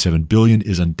 1.7 billion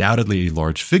is undoubtedly a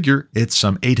large figure, it's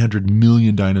some 800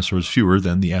 million dinosaurs fewer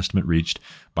than the estimate reached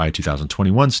by a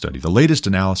 2021 study. The latest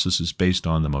analysis is based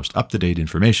on the most up-to-date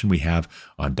information we have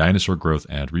on dinosaur growth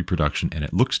and reproduction, and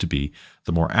it looks to be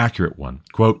the more accurate one.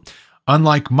 Quote,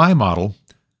 unlike my model,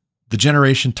 the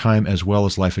generation time as well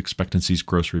as life expectancies,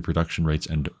 gross reproduction rates,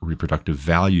 and reproductive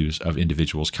values of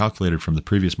individuals calculated from the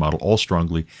previous model all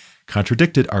strongly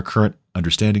contradicted our current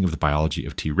understanding of the biology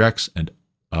of T-Rex and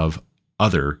of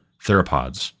other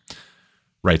theropods,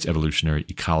 writes evolutionary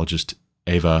ecologist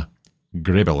Eva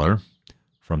Grebeler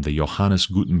from the Johannes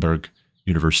Gutenberg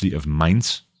University of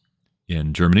Mainz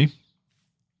in Germany.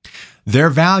 Their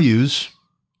values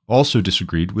also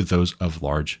disagreed with those of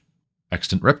large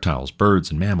extant reptiles,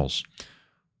 birds, and mammals.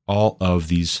 All of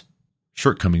these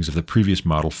shortcomings of the previous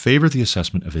model favor the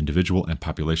assessment of individual and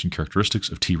population characteristics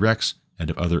of T-Rex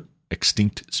and of other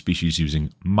extinct species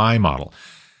using my model.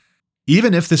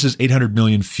 Even if this is 800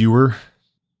 million fewer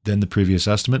than the previous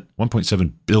estimate,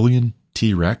 1.7 billion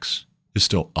T-Rex is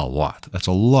still a lot. That's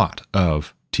a lot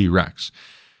of T-Rex.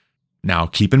 Now,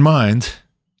 keep in mind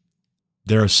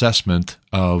their assessment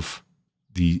of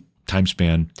the time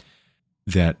span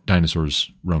that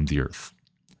dinosaurs roamed the earth.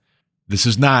 This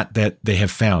is not that they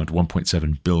have found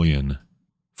 1.7 billion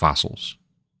fossils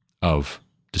of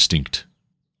distinct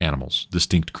animals,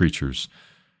 distinct creatures.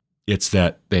 It's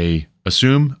that they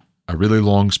assume a really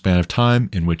long span of time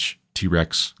in which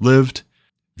T-Rex lived.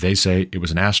 They say it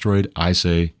was an asteroid. I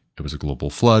say it was a global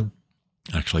flood.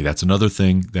 Actually, that's another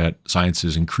thing that science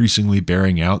is increasingly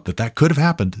bearing out, that could have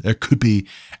happened. There could be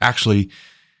actually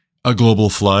a global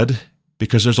flood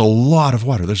because there's a lot of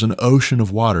water. There's an ocean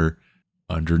of water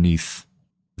underneath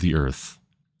the earth.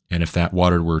 And if that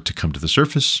water were to come to the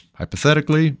surface,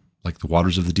 hypothetically, like the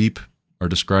waters of the deep are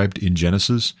described in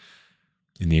Genesis,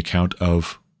 in the account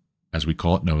of, as we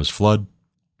call it, Noah's flood,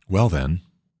 well then,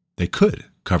 they could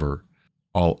cover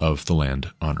all of the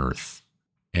land on earth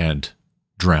and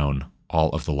drown all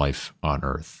of the life on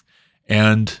earth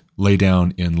and lay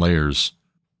down in layers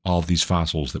all of these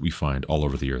fossils that we find all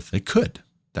over the earth. They could.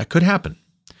 That could happen.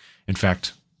 In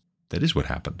fact, that is what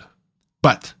happened.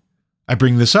 But I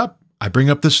bring this up. I bring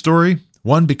up this story,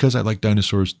 one, because I like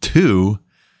dinosaurs, two,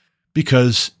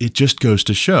 because it just goes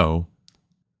to show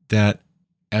that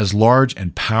as large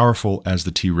and powerful as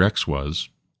the T-Rex was,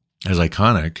 as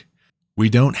iconic, we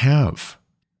don't have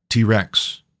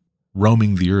T-Rex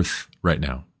roaming the earth right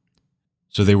now.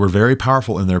 So they were very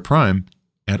powerful in their prime,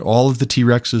 and all of the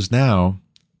T-Rexes now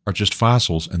are just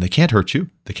fossils, and they can't hurt you.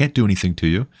 They can't do anything to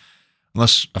you.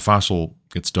 Unless a fossil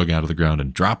gets dug out of the ground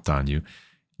and dropped on you,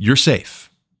 you're safe.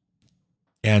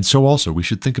 And so also, we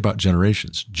should think about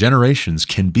generations. Generations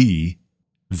can be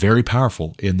very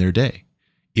powerful in their day,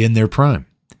 in their prime.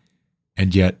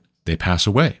 And yet they pass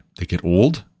away. They get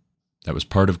old. That was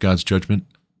part of God's judgment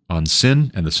on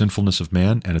sin and the sinfulness of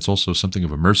man. And it's also something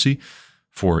of a mercy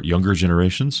for younger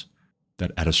generations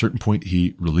that at a certain point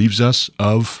he relieves us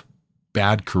of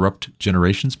bad, corrupt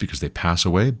generations because they pass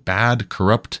away. Bad,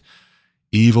 corrupt,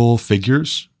 evil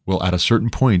figures will at a certain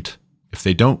point, if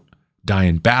they don't die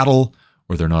in battle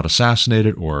or they're not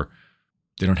assassinated or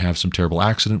they don't have some terrible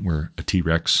accident where a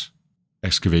T-Rex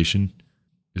excavation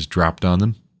is dropped on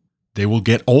them, they will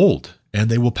get old and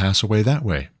they will pass away that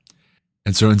way.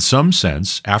 And so in some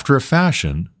sense, after a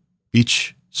fashion,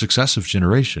 each successive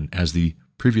generation, as the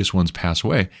previous ones pass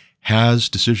away, has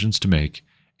decisions to make,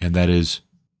 and that is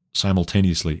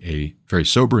simultaneously a very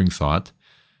sobering thought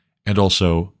and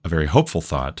also a very hopeful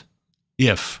thought.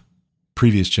 If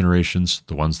previous generations,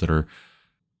 the ones that are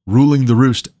ruling the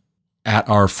roost at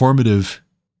our formative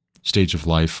stage of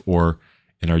life or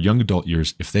in our young adult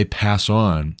years, if they pass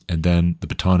on and then the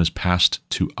baton is passed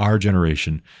to our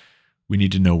generation, we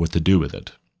need to know what to do with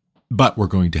it. But we're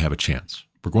going to have a chance.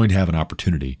 We're going to have an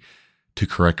opportunity to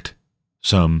correct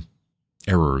some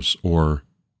errors or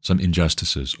some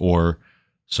injustices or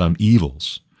some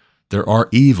evils. There are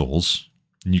evils,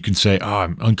 and you can say,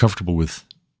 I'm uncomfortable with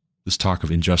this talk of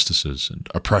injustices and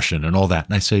oppression and all that.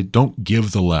 And I say, don't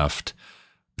give the left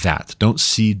that. Don't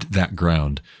cede that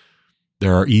ground.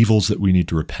 There are evils that we need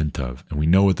to repent of, and we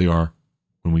know what they are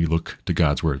when we look to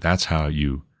God's word. That's how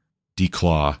you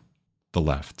declaw the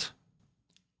left.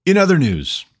 In other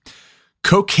news,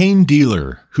 cocaine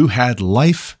dealer who had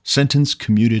life sentence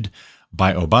commuted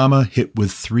by Obama hit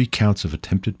with 3 counts of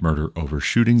attempted murder over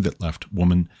shooting that left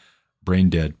woman brain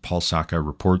dead. Paul Saka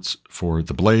reports for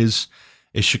The Blaze.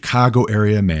 A Chicago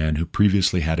area man who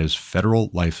previously had his federal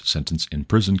life sentence in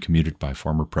prison commuted by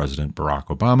former President Barack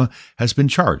Obama has been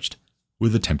charged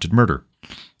with attempted murder.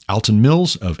 Alton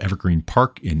Mills of Evergreen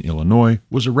Park in Illinois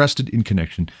was arrested in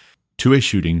connection to a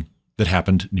shooting that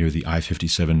happened near the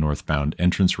I-57 northbound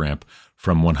entrance ramp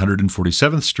from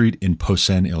 147th Street in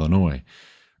Posen, Illinois.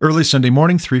 Early Sunday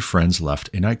morning, 3 friends left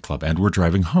a nightclub and were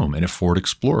driving home in a Ford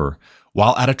Explorer.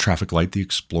 While at a traffic light, the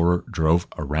Explorer drove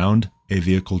around a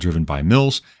vehicle driven by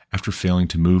Mills after failing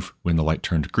to move when the light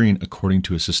turned green, according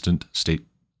to Assistant State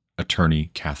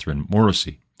Attorney Catherine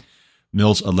Morrissey.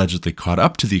 Mills allegedly caught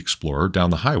up to the Explorer down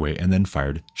the highway and then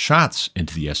fired shots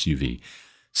into the SUV.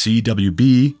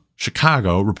 CWB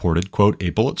Chicago reported, quote,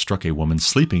 a bullet struck a woman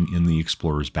sleeping in the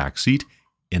Explorer's back seat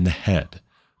in the head,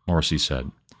 Morrissey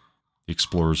said. The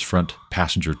Explorer's front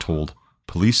passenger told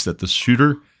police that the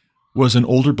shooter was an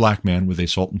older black man with a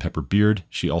salt and pepper beard.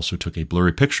 She also took a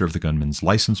blurry picture of the gunman's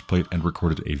license plate and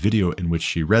recorded a video in which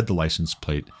she read the license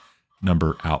plate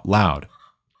number out loud.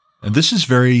 And this is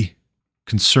very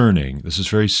concerning. This is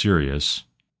very serious.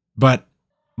 But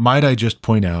might I just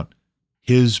point out,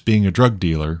 his being a drug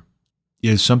dealer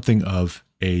is something of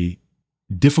a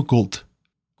difficult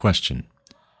question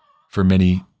for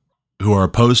many who are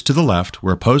opposed to the left.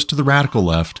 We're opposed to the radical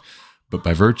left, but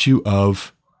by virtue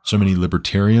of so many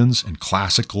libertarians and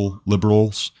classical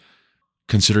liberals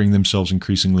considering themselves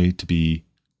increasingly to be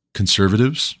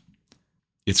conservatives,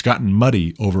 it's gotten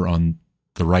muddy over on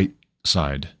the right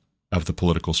side of the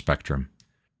political spectrum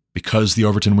because the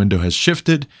Overton window has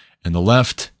shifted and the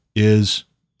left is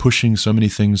pushing so many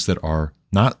things that are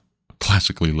not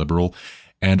classically liberal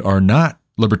and are not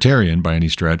libertarian by any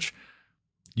stretch.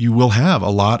 You will have a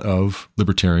lot of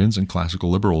libertarians and classical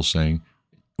liberals saying,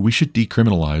 we should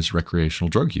decriminalize recreational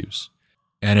drug use.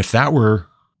 And if that were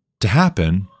to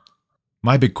happen,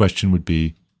 my big question would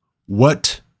be,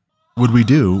 what would we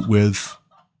do with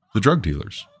the drug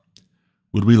dealers?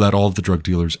 Would we let all of the drug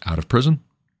dealers out of prison?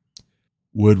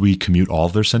 Would we commute all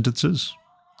of their sentences?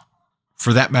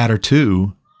 For that matter,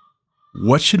 too,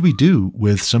 what should we do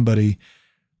with somebody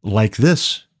like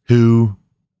this who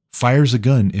fires a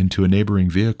gun into a neighboring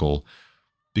vehicle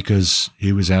because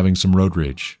he was having some road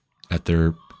rage at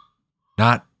their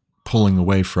not pulling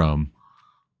away from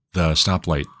the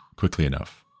stoplight quickly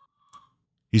enough?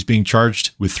 He's being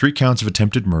charged with 3 counts of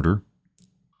attempted murder.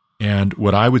 And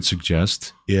what I would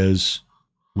suggest is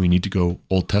we need to go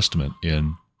Old Testament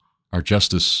in our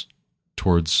justice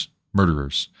towards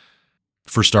murderers.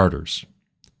 For starters.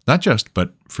 Not just,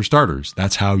 but for starters.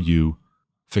 That's how you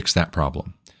fix that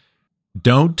problem.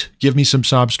 Don't give me some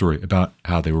sob story about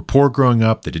how they were poor growing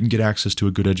up, they didn't get access to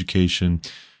a good education.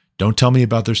 Don't tell me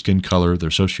about their skin color, their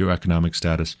socioeconomic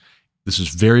status. This is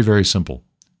very, very simple.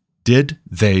 Did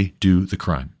they do the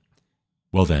crime?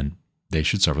 Well, then, they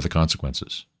should suffer the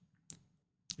consequences.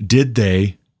 Did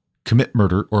they commit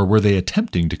murder, or were they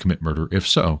attempting to commit murder? If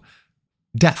so,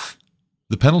 death.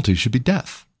 The penalty should be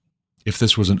death. If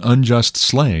this was an unjust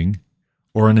slaying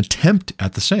or an attempt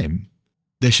at the same,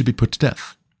 they should be put to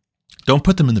death. Don't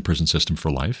put them in the prison system for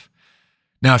life.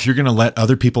 Now, if you're going to let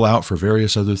other people out for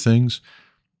various other things,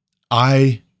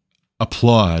 I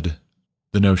applaud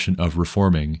the notion of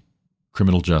reforming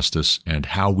criminal justice and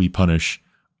how we punish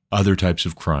other types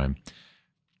of crime.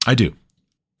 I do.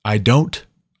 I don't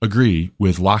agree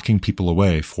with locking people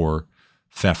away for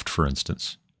theft, for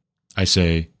instance. I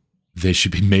say they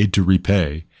should be made to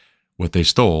repay what they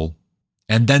stole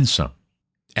and then some.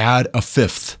 Add a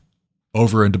 5th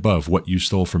over and above what you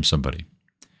stole from somebody.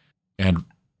 and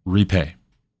repay.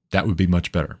 That would be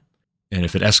much better. And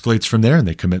if it escalates from there and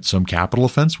they commit some capital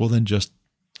offense, well, then just,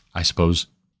 I suppose,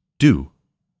 do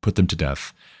put them to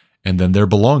death. And then their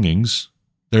belongings,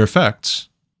 their effects,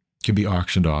 can be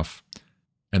auctioned off,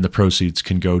 and the proceeds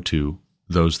can go to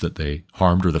those that they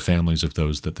harmed or the families of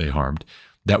those that they harmed.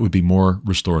 That would be more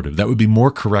restorative. That would be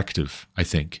more corrective, I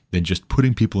think, than just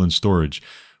putting people in storage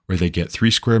where they get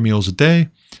 3 square meals a day,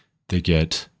 they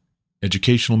get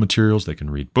educational materials, they can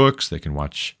read books, they can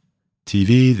watch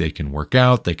TV, they can work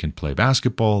out, they can play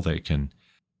basketball, they can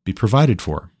be provided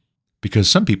for. Because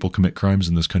some people commit crimes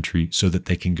in this country so that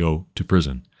they can go to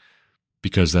prison,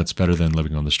 because that's better than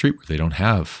living on the street where they don't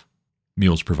have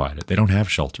meals provided. They don't have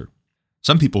shelter.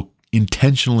 Some people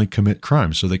intentionally commit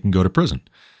crimes so they can go to prison,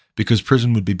 because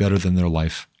prison would be better than their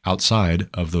life outside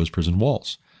of those prison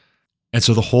walls. And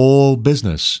so the whole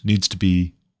business needs to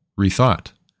be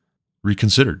rethought,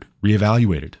 reconsidered,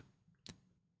 reevaluated.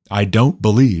 I don't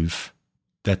believe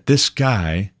that this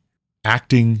guy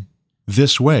acting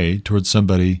this way towards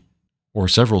somebody or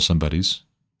several somebodies,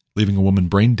 leaving a woman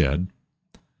brain dead,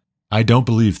 I don't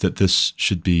believe that this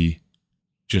should be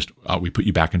just, we put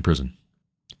you back in prison.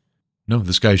 No,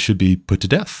 this guy should be put to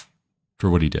death for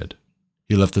what he did.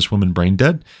 He left this woman brain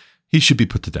dead. He should be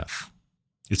put to death.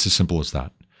 It's as simple as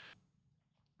that.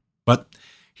 But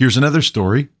here's another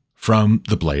story from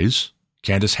The Blaze.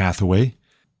 Candace Hathaway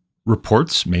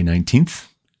reports May 19th,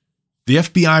 the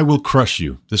FBI will crush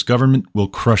you. This government will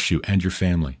crush you and your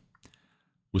family.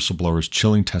 Whistleblower's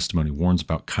chilling testimony warns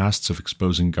about costs of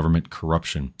exposing government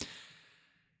corruption.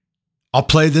 I'll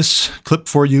play this clip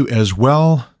for you as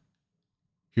well.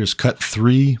 Here's cut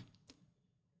 3.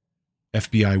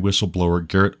 FBI whistleblower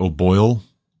Garrett O'Boyle.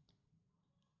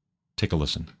 Take a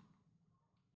listen.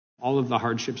 All of the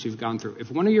hardships you've gone through.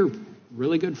 If one of your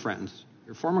really good friends,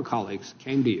 your former colleagues,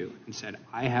 came to you and said,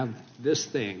 I have this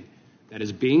thing that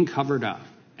is being covered up,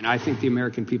 and I think the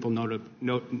American people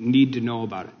need to know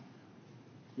about it,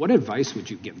 what advice would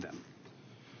you give them?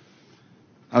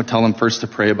 I would tell them first to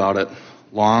pray about it,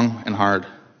 long and hard.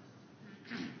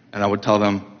 And I would tell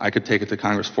them I could take it to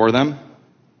Congress for them,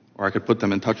 or I could put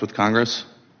them in touch with Congress,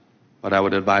 but I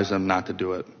would advise them not to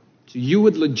do it. So you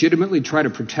would legitimately try to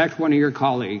protect one of your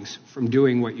colleagues from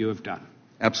doing what you have done?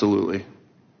 Absolutely.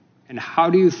 And how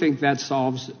do you think that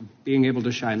solves being able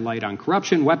to shine light on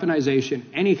corruption, weaponization,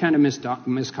 any kind of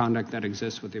misconduct that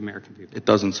exists with the American people? It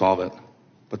doesn't solve it.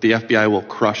 But the FBI will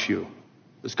crush you.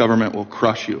 This government will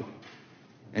crush you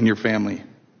and your family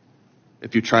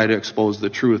if you try to expose the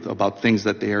truth about things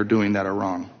that they are doing that are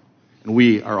wrong. And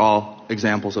we are all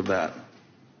examples of that.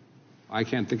 I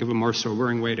can't think of a more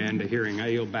sobering way to end a hearing. I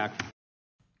yield back.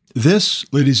 This,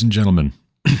 ladies and gentlemen,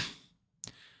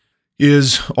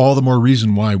 is all the more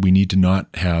reason why we need to not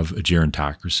have a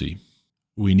gerontocracy.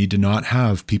 We need to not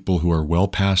have people who are well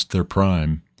past their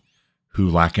prime, who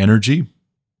lack energy,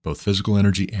 both physical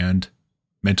energy and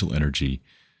mental energy,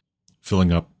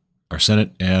 filling up our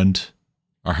Senate and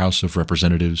our House of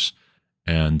Representatives,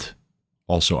 and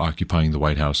also occupying the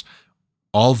White House.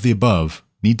 All of the above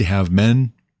need to have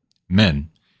men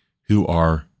who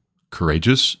are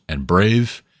courageous and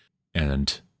brave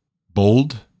and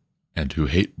bold and who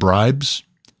hate bribes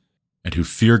and who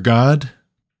fear God.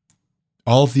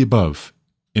 All of the above,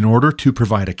 in order to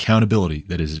provide accountability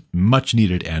that is much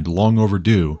needed and long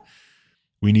overdue,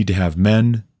 we need to have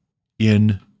men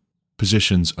in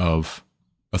positions of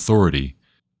authority.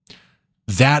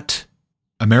 That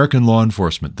American law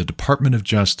enforcement, the Department of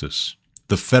Justice,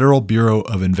 the Federal Bureau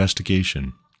of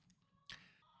Investigation,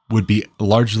 would be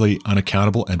largely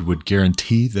unaccountable and would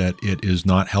guarantee that it is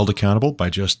not held accountable by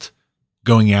just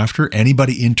going after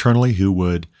anybody internally who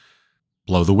would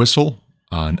blow the whistle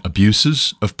on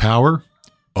abuses of power,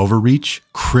 overreach,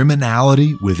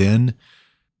 criminality within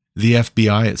the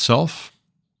FBI itself.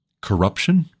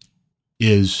 Corruption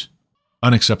is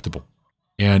unacceptable.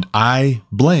 And I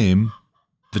blame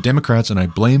the Democrats and I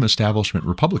blame establishment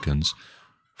Republicans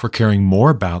for caring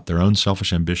more about their own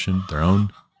selfish ambition, their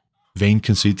own vain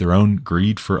conceit, their own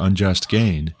greed for unjust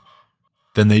gain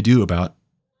than they do about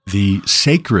the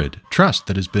sacred trust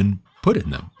that has been put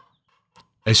in them.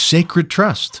 A sacred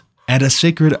trust and a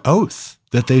sacred oath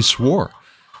that they swore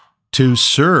to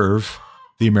serve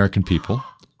the American people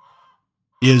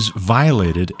is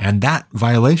violated, and that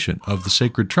violation of the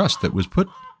sacred trust that was put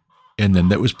in them,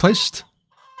 that was placed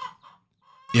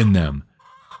in them,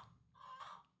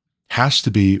 has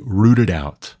to be rooted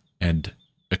out and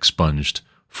expunged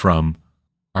from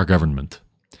our government.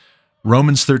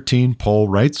 Romans 13, Paul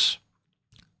writes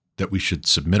that we should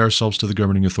submit ourselves to the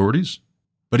governing authorities,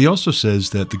 but he also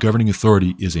says that the governing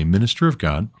authority is a minister of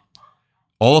God.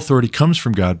 All authority comes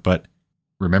from God, but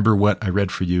remember what I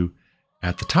read for you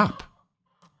at the top.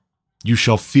 You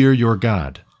shall fear your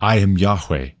God. I am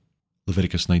Yahweh.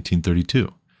 Leviticus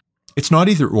 19:32. It's not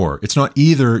either or. It's not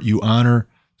either you honor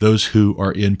those who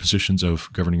are in positions of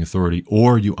governing authority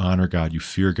or you honor God, you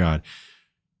fear God.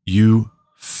 You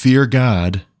fear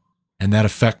God, and that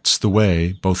affects the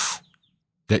way both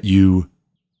that you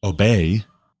obey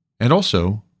and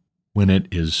also when it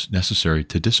is necessary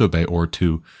to disobey or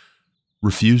to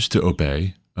refuse to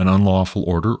obey an unlawful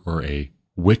order or a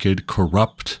wicked,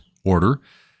 corrupt order.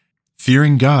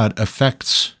 Fearing God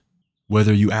affects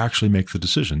whether you actually make the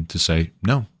decision to say,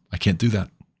 no, I can't do that.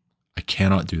 I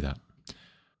cannot do that.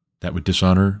 That would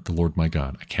dishonor the Lord my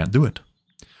God. I can't do it.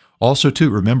 Also, too,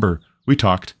 remember, we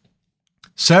talked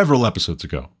several episodes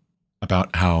ago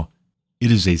about how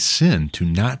it is a sin to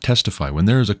not testify. When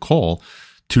there is a call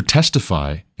to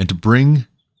testify and to bring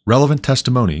relevant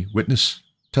testimony, witness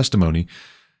testimony,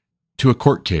 to a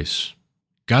court case,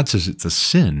 God says it's a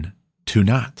sin to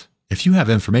not. If you have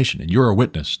information and you're a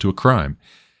witness to a crime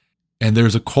and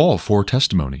there's a call for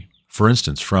testimony, for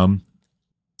instance, from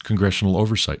congressional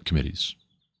oversight committees,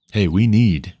 hey, we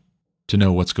need to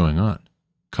know what's going on.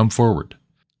 Come forward.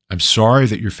 I'm sorry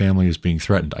that your family is being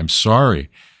threatened. I'm sorry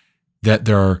that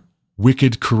there are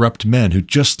wicked, corrupt men who,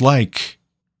 just like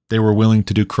they were willing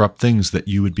to do corrupt things that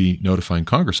you would be notifying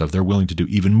Congress of, they're willing to do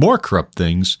even more corrupt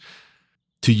things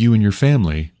to you and your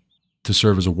family to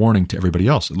serve as a warning to everybody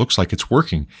else. It looks like it's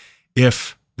working.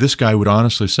 If this guy would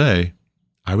honestly say,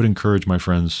 I would encourage my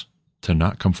friends to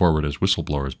not come forward as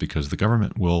whistleblowers because the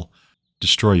government will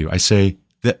destroy you. I say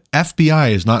the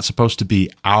FBI is not supposed to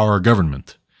be our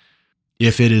government.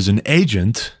 If it is an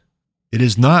agent, it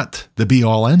is not the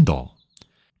be-all, end-all.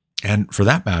 And for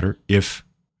that matter, if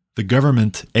the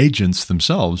government agents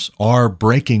themselves are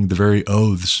breaking the very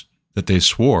oaths that they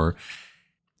swore,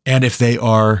 and if they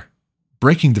are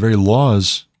breaking the very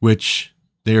laws which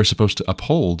they are supposed to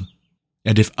uphold,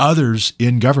 and if others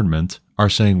in government are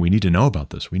saying, we need to know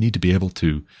about this, we need to be able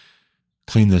to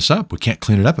clean this up, we can't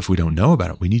clean it up if we don't know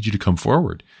about it, we need you to come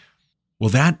forward.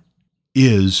 Well, that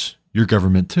is your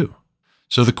government too.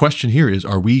 So the question here is,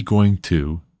 are we going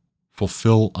to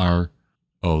fulfill our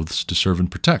oaths to serve and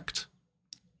protect,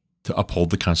 to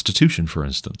uphold the Constitution, for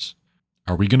instance?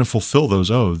 Are we going to fulfill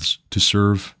those oaths to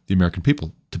serve the American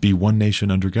people, to be one nation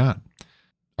under God?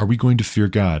 Are we going to fear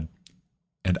God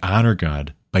and honor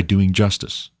God by doing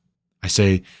justice? I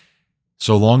say,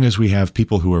 so long as we have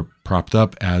people who are propped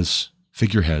up as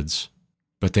figureheads,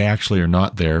 but they actually are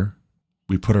not there,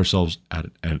 we put ourselves at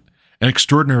an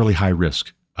extraordinarily high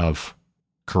risk of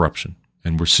corruption,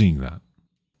 and we're seeing that.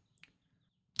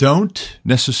 Don't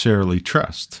necessarily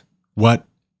trust what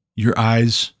your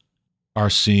eyes are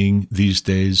seeing these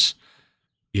days.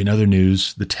 In other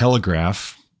news, The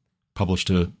Telegraph published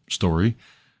a story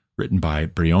written by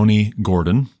Bryony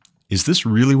Gordon. Is this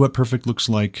really what perfect looks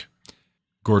like?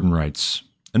 Gordon writes,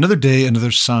 another day,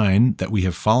 another sign that we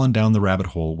have fallen down the rabbit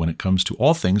hole when it comes to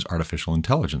all things artificial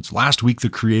intelligence. Last week, the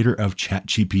creator of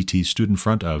ChatGPT stood in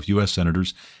front of U.S.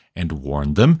 senators and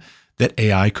warned them that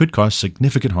AI could cause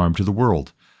significant harm to the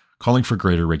world, calling for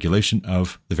greater regulation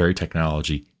of the very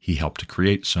technology he helped to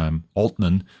create. Sam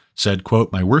Altman said,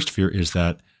 quote, my worst fear is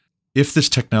that if this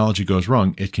technology goes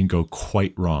wrong, it can go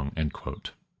quite wrong, end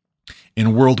quote. In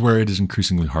a world where it is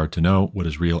increasingly hard to know what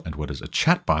is real and what is a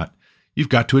chatbot, you've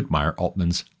got to admire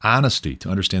Altman's honesty. To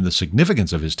understand the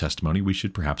significance of his testimony, we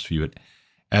should perhaps view it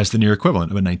as the near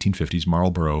equivalent of a 1950s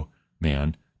Marlboro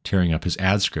man tearing up his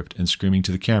ad script and screaming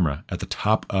to the camera at the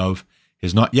top of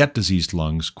his not yet diseased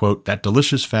lungs, quote, that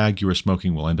delicious fag you are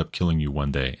smoking will end up killing you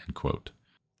one day, end quote.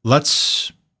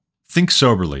 Let's think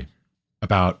soberly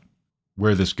about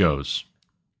where this goes.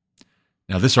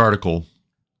 Now, this article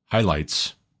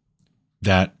highlights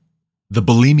that the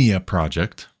Bulimia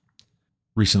Project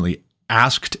recently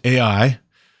asked AI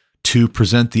to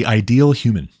present the ideal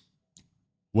human.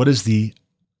 What is the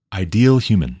ideal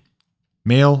human?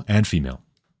 Male and female.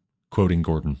 Quoting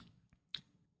Gordon.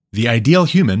 The ideal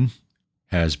human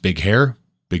has big hair,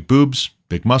 big boobs,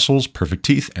 big muscles, perfect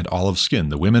teeth, and olive skin.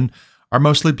 The women are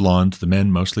mostly blonde, the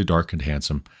men mostly dark and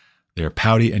handsome. They are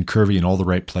pouty and curvy in all the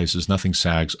right places. Nothing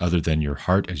sags other than your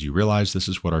heart as you realize this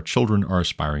is what our children are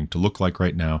aspiring to look like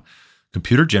right now.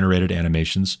 Computer-generated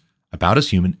animations about as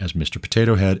human as Mr.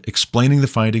 Potato Head. Explaining the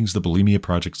findings, the Bulimia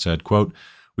Project said, quote,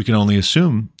 we can only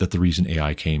assume that the reason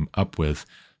AI came up with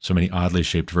so many oddly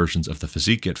shaped versions of the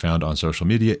physique it found on social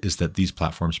media is that these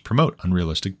platforms promote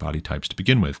unrealistic body types to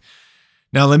begin with.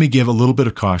 Now, let me give a little bit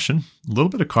of caution, a little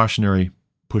bit of cautionary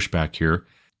pushback here.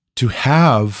 To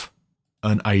have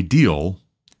an ideal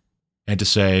and to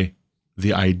say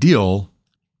the ideal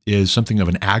is something of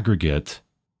an aggregate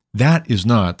that is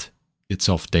not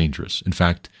itself dangerous. In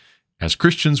fact, as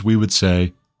Christians, we would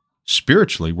say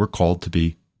spiritually, we're called to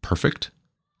be perfect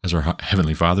as our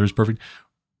Heavenly Father is perfect.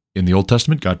 In the Old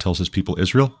Testament, God tells his people,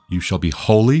 Israel, you shall be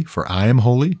holy, for I am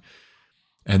holy.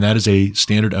 And that is a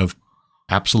standard of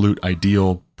absolute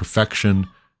ideal perfection,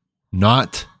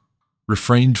 not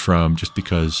refrained from just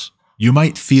because you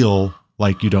might feel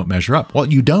like you don't measure up. Well,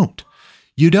 you don't.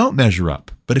 You don't measure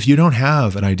up. But if you don't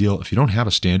have an ideal, if you don't have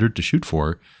a standard to shoot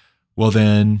for, well,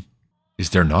 then is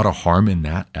there not a harm in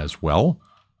that as well?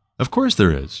 Of course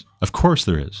there is. Of course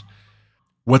there is.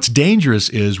 What's dangerous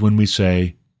is when we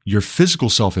say your physical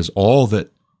self is all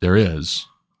that there is,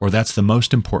 or that's the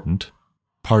most important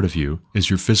part of you is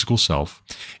your physical self.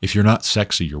 If you're not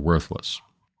sexy, you're worthless.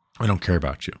 I don't care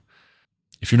about you.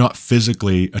 If you're not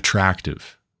physically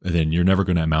attractive, then you're never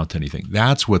going to amount to anything.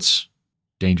 That's what's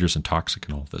dangerous and toxic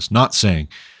in all of this. Not saying,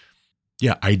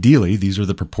 yeah, ideally, these are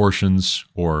the proportions,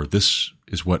 or this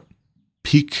is what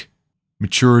peak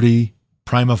maturity,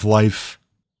 prime of life,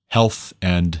 health,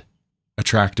 and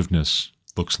attractiveness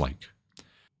looks like.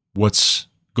 What's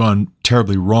gone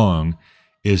terribly wrong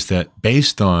is that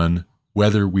based on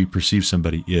whether we perceive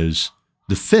somebody is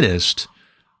the fittest,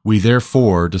 we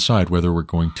therefore decide whether we're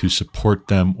going to support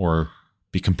them or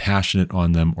be compassionate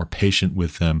on them or patient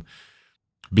with them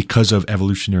because of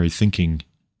evolutionary thinking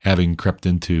having crept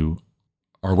into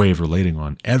our way of relating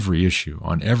on every issue,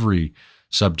 on every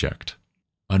subject.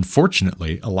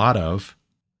 Unfortunately, a lot of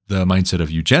the mindset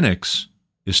of eugenics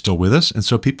is still with us, and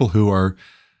so people who are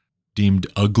deemed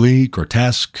ugly,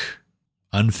 grotesque,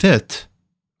 unfit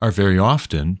are very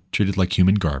often treated like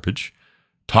human garbage,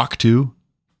 talked to,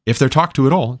 if they're talked to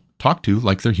at all, talked to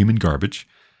like they're human garbage.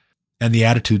 And the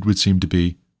attitude would seem to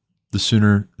be the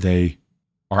sooner they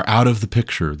are out of the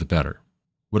picture, the better.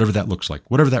 Whatever that looks like,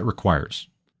 whatever that requires.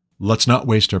 Let's not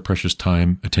waste our precious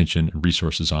time, attention, and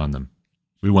resources on them.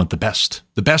 We want the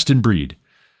best in breed.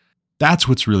 That's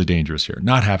what's really dangerous here,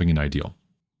 not having an ideal.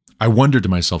 I wonder to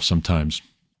myself sometimes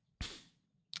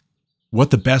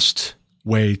what the best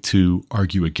way to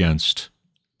argue against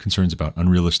concerns about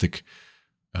unrealistic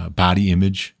body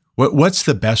image. What's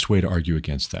the best way to argue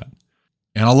against that?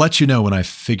 And I'll let you know when I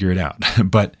figure it out.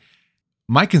 But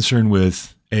my concern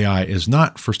with AI is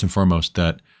not first and foremost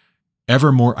that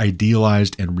ever more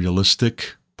idealized and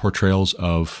realistic portrayals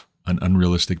of an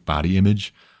unrealistic body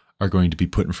image are going to be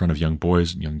put in front of young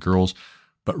boys and young girls,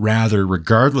 but rather,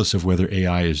 regardless of whether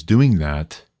AI is doing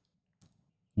that,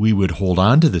 we would hold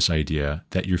on to this idea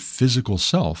that your physical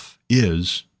self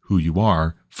is who you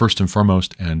are, first and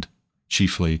foremost and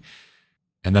chiefly,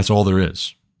 and that's all there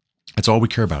is. That's all we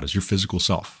care about is your physical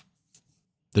self.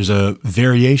 There's a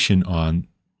variation on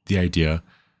the idea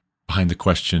behind the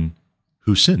question,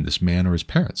 who sinned, this man or his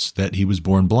parents, that he was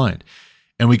born blind?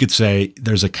 And we could say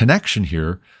there's a connection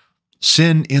here.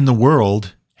 Sin in the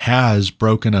world has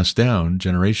broken us down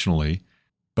generationally,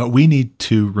 but we need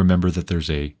to remember that there's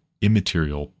a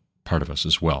immaterial part of us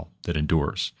as well that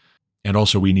endures. And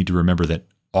also we need to remember that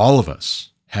all of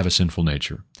us have a sinful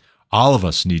nature. All of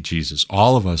us need Jesus.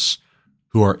 All of us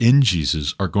who are in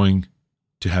Jesus are going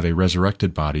to have a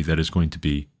resurrected body that is going to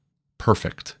be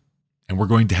perfect. And we're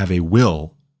going to have a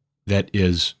will that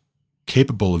is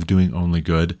capable of doing only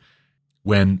good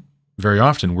when very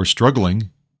often we're struggling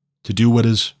to do what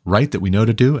is right that we know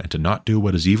to do and to not do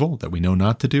what is evil that we know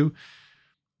not to do.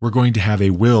 We're going to have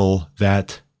a will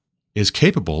that is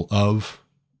capable of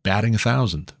batting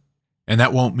 1,000. And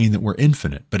that won't mean that we're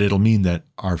infinite, but it'll mean that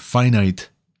our finite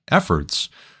efforts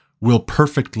will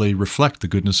perfectly reflect the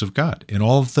goodness of God in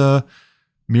all of the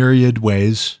myriad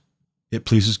ways it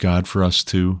pleases God for us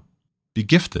to be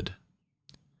gifted.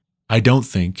 I don't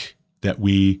think that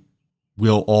we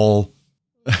will all,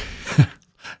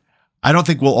 I don't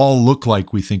think we'll all look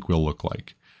like we think we'll look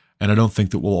like. And I don't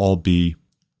think that we'll all be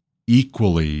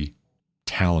equally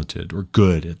talented or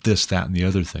good at this, that, and the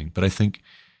other thing. But I think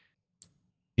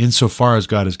insofar as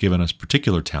God has given us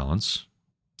particular talents,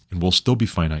 and we'll still be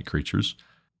finite creatures,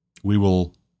 we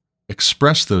will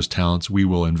express those talents, we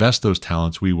will invest those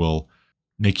talents, we will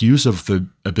make use of the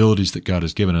abilities that God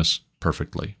has given us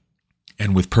perfectly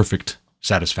and with perfect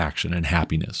satisfaction and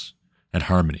happiness and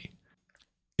harmony.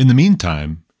 In the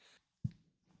meantime,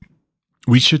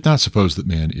 we should not suppose that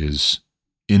man is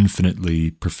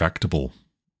infinitely perfectible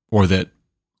or that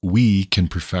we can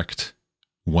perfect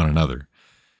one another.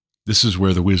 This is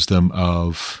where the wisdom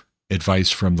of advice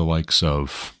from the likes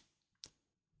of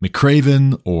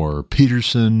McCraven or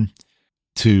Peterson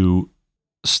to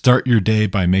start your day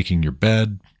by making your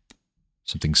bed,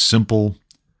 something simple.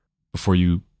 Before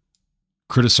you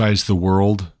criticize the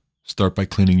world, start by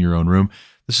cleaning your own room.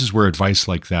 This is where advice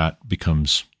like that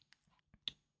becomes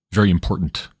very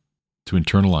important to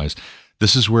internalize.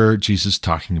 This is where Jesus,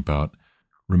 talking about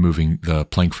removing the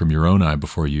plank from your own eye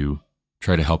before you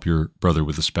try to help your brother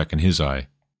with a speck in his eye,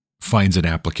 finds an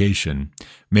application.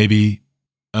 Maybe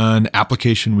an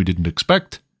application we didn't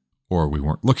expect, or we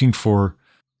weren't looking for,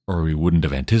 or we wouldn't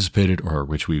have anticipated, or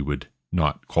which we would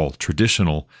not call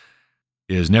traditional,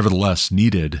 is nevertheless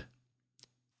needed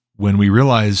when we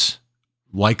realize,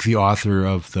 like the author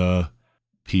of the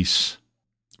piece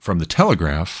from the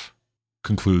Telegraph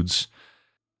concludes,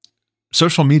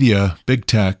 social media, big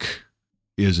tech,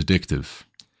 is addictive,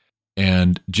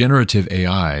 and generative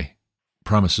AI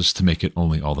promises to make it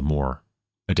only all the more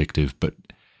addictive, but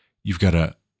you've got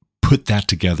to put that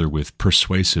together with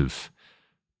persuasive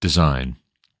design.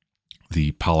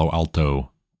 The Palo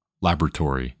Alto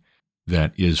laboratory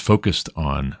that is focused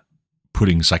on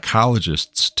putting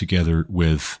psychologists together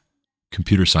with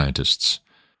computer scientists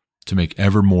to make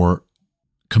ever more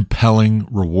compelling,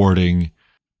 rewarding,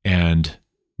 and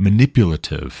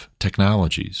manipulative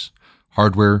technologies,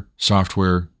 hardware,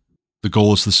 software. The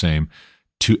goal is the same: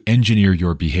 to engineer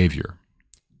your behavior,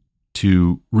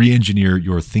 to re-engineer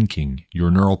your thinking,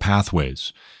 your neural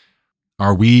pathways.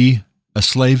 Are we a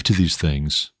slave to these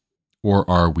things, or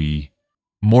are we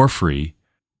more free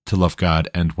to love God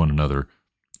and one another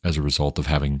as a result of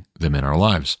having them in our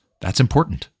lives? That's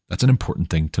important. That's an important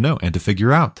thing to know and to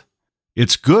figure out.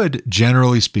 It's good,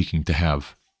 generally speaking, to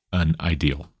have an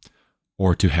ideal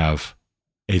or to have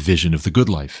a vision of the good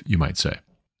life, you might say.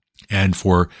 And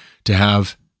to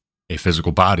have a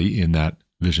physical body in that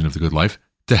vision of the good life,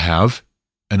 to have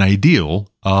an ideal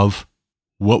of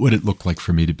what would it look like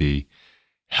for me to be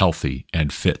healthy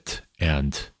and fit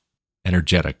and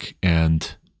energetic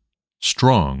and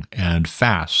strong and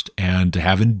fast, and to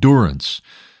have endurance,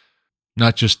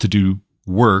 not just to do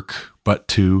work, but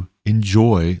to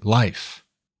enjoy life,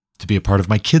 to be a part of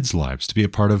my kids' lives, to be a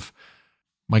part of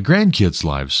my grandkids'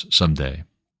 lives someday.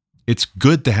 It's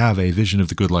good to have a vision of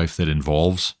the good life that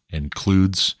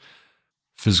includes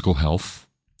physical health.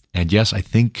 And yes, I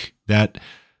think that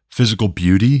physical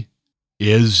beauty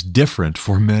is different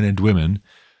for men and women,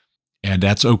 and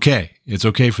that's okay. It's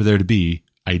okay for there to be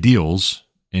ideals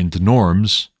and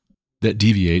norms that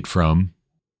deviate from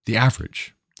the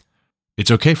average.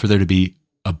 It's okay for there to be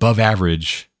above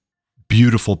average,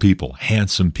 beautiful people,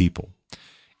 handsome people.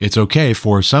 It's okay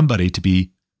for somebody to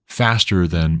be faster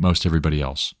than most everybody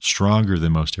else, stronger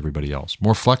than most everybody else,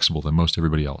 more flexible than most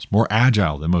everybody else, more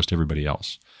agile than most everybody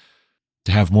else,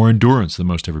 to have more endurance than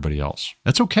most everybody else.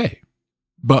 That's okay.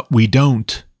 But we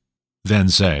don't then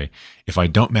say, if I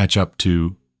don't match up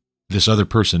to this other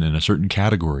person in a certain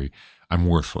category, I'm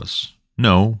worthless.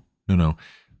 No.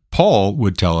 Paul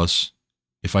would tell us,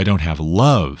 if I don't have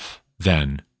love,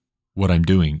 then what I'm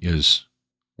doing is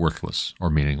worthless or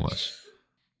meaningless.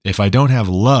 If I don't have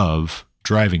love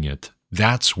driving it,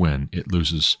 that's when it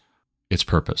loses its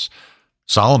purpose.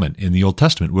 Solomon in the Old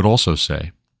Testament would also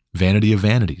say, vanity of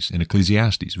vanities in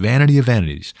Ecclesiastes, vanity of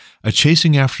vanities, a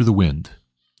chasing after the wind.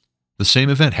 The same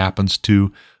event happens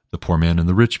to the poor man and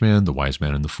the rich man, the wise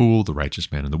man and the fool, the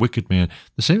righteous man and the wicked man.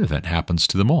 The same event happens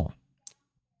to them all.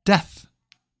 Death.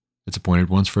 It's appointed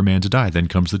once for a man to die, then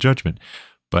comes the judgment.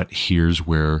 But here's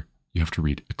where you have to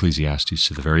read Ecclesiastes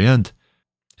to the very end.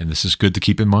 And this is good to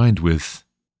keep in mind with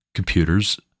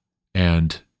computers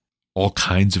and all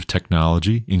kinds of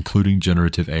technology, including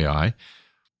generative AI.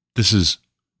 This is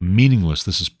meaningless.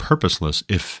 This is purposeless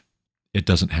if it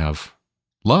doesn't have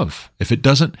love. If it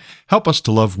doesn't help us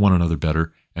to love one another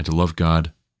better and to love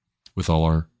God with all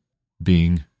our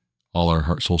being, all our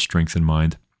heart, soul, strength, and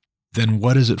mind, then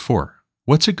what is it for?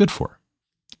 What's it good for?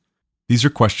 These are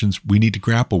questions we need to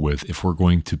grapple with if we're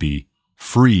going to be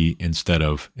free instead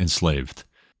of enslaved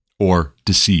or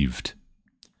deceived.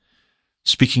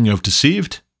 Speaking of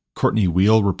deceived, Courtney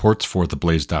Wheel reports for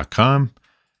theblaze.com,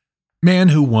 man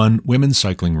who won women's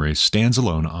cycling race stands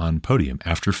alone on podium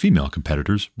after female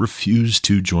competitors refuse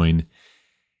to join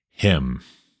him.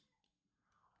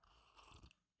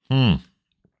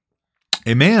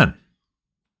 A man,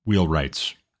 Wheel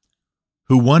writes,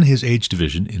 who won his age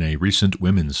division in a recent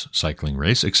women's cycling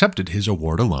race, accepted his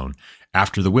award alone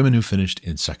after the women who finished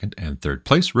in second and third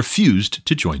place refused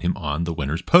to join him on the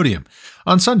winner's podium.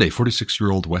 On Sunday,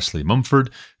 46-year-old Wesley Mumford,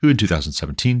 who in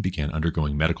 2017 began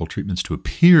undergoing medical treatments to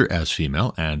appear as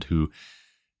female and who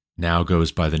now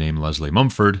goes by the name Leslie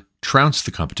Mumford, trounced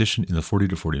the competition in the 40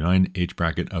 to 49 age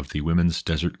bracket of the women's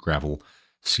desert gravel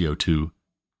CO2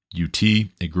 UT,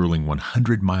 a grueling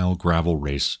 100-mile gravel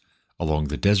race along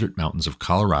the desert mountains of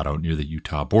Colorado near the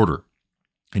Utah border.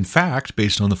 In fact,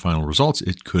 based on the final results,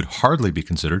 it could hardly be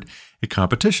considered a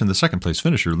competition. The second-place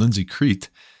finisher, Lindsay Crete,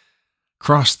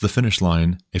 crossed the finish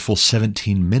line a full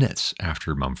 17 minutes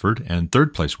after Mumford, and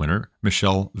third place winner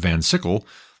Michelle Van Sickle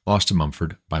lost to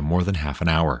Mumford by more than half an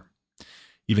hour.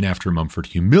 Even after Mumford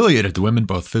humiliated the women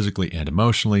both physically and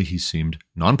emotionally, he seemed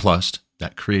nonplussed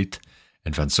that Create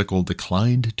and Van Sickle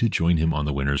declined to join him on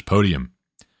the winner's podium.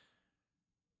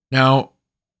 Now,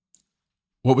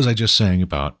 what was I just saying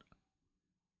about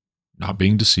not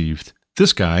being deceived?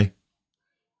 This guy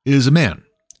is a man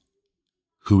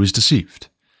who is deceived.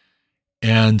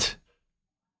 And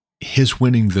his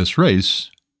winning this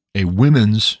race, a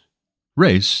women's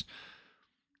race,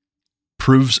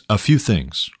 proves a few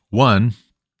things. One,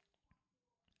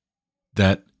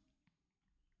 that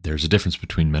there's a difference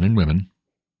between men and women.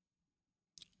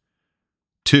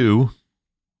 Two,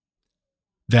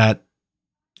 that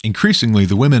increasingly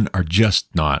the women are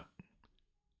just not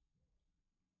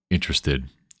interested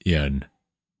in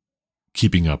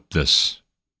keeping up this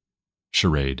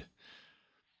charade.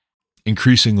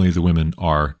 Increasingly, the women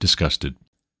are disgusted.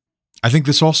 I think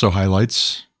this also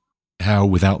highlights how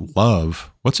without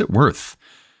love, what's it worth?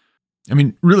 I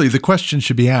mean, really, the question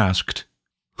should be asked,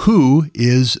 who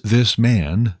is this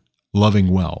man loving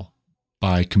well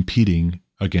by competing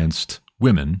against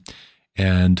women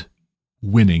and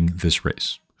winning this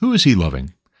race? Who is he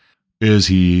loving? Is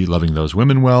he loving those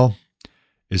women well?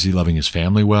 Is he loving his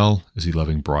family well? Is he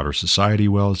loving broader society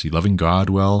well? Is he loving God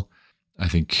well? I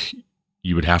think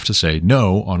you would have to say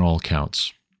no on all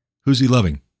counts. Who's he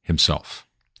loving? Himself.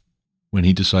 When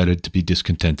he decided to be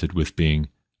discontented with being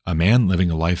a man, living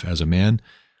a life as a man,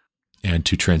 and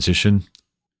to transition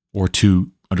or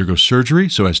to undergo surgery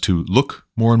so as to look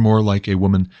more and more like a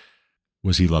woman,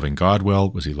 was he loving God well?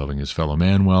 Was he loving his fellow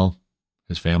man well?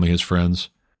 His family, his friends,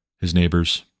 his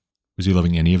neighbors? Was he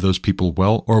loving any of those people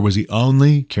well? Or was he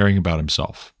only caring about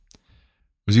himself?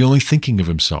 Was he only thinking of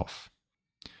himself?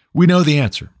 We know the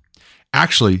answer.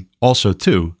 Actually, also,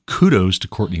 too, kudos to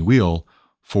Courtney Wheel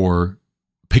for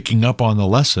picking up on the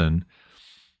lesson.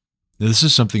 Now, this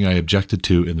is something I objected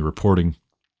to in the reporting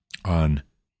on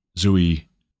Zooey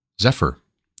Zephyr,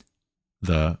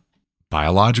 the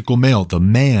biological male, the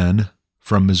man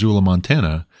from Missoula,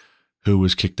 Montana, who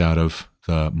was kicked out of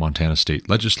the Montana State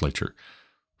Legislature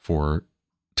for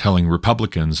telling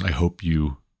Republicans, I hope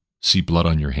you see blood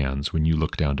on your hands when you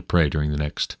look down to pray during the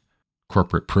next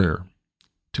corporate prayer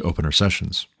to open our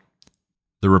sessions.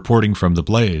 The reporting from The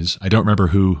Blaze, I don't remember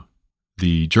who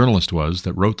the journalist was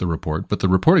that wrote the report, but the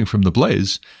reporting from The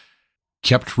Blaze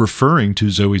kept referring to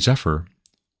Zooey Zephyr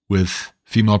with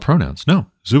female pronouns. No,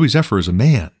 Zooey Zephyr is a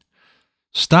man.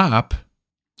 Stop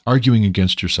arguing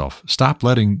against yourself. Stop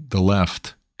letting the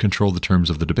left control the terms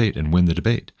of the debate and win the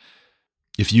debate.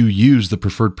 If you use the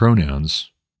preferred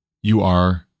pronouns, you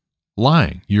are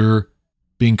lying. You're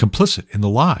being complicit in the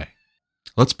lie.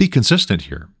 Let's be consistent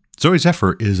here. Zooey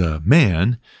Zephyr is a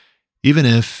man, even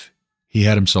if he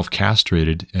had himself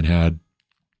castrated and had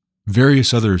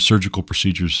various other surgical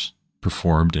procedures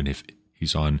performed, and if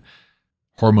he's on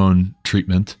hormone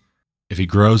treatment, if he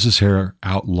grows his hair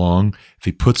out long, if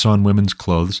he puts on women's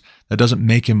clothes, that doesn't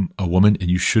make him a woman, and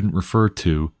you shouldn't refer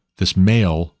to this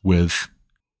male with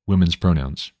women's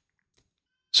pronouns.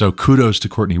 So kudos to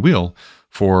Courtney Wheel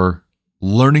for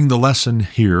learning the lesson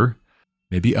here.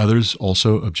 Maybe others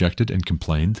also objected and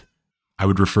complained. I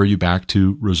would refer you back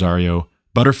to Rosario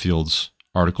Butterfield's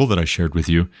article that I shared with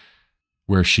you,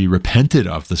 where she repented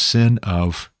of the sin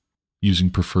of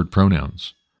using preferred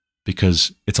pronouns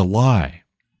because it's a lie.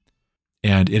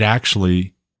 And it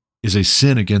actually is a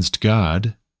sin against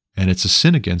God, and it's a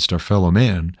sin against our fellow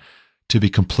man to be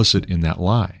complicit in that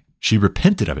lie. She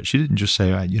repented of it. She didn't just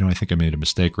say, I think I made a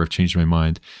mistake or I've changed my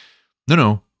mind.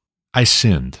 No, I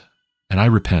sinned and I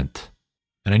repent.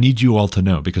 And I need you all to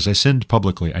know, because I sinned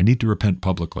publicly, I need to repent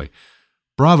publicly.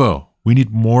 Bravo. We need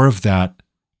more of that.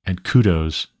 And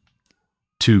kudos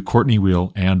to Courtney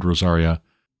Wheel and Rosaria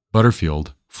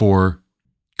Butterfield for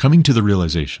coming to the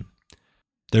realization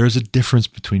there is a difference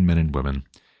between men and women.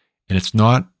 And it's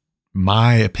not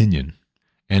my opinion.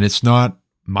 And it's not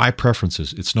my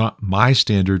preferences. It's not my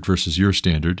standard versus your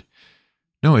standard.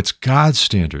 No, it's God's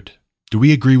standard. Do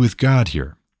we agree with God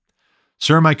here?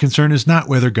 Sir, my concern is not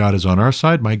whether God is on our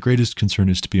side. My greatest concern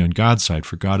is to be on God's side,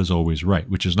 for God is always right,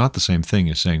 which is not the same thing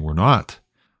as saying we're not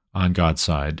on God's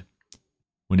side.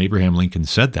 When Abraham Lincoln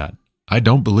said that, I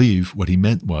don't believe what he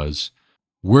meant was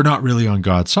we're not really on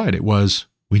God's side. It was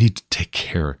we need to take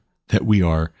care that we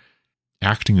are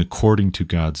acting according to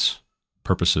God's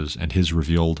purposes and his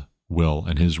revealed will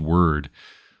and his word,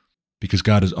 because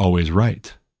God is always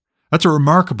right. That's a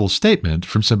remarkable statement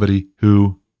from somebody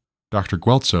who Dr.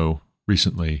 Guelzo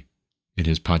recently, in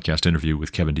his podcast interview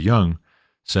with Kevin DeYoung,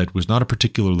 said was not a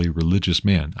particularly religious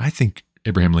man. I think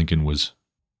Abraham Lincoln was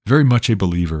very much a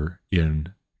believer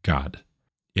in God.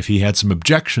 If he had some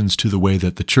objections to the way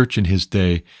that the church in his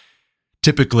day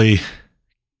typically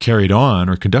carried on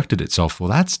or conducted itself, well,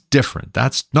 that's different.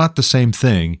 That's not the same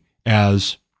thing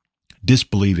as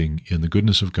disbelieving in the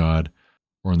goodness of God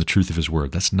or in the truth of his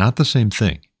word. That's not the same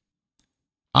thing.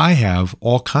 I have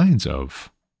all kinds of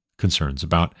concerns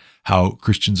about how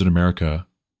Christians in America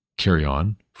carry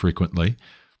on frequently.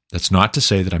 That's not to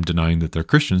say that I'm denying that they're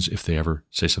Christians if they ever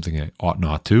say something they ought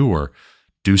not to or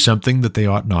do something that they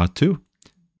ought not to.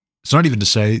 It's not even to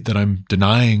say that I'm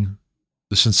denying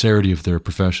the sincerity of their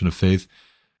profession of faith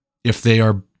if they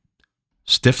are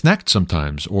stiff-necked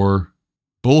sometimes or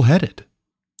bullheaded.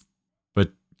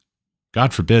 But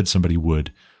God forbid somebody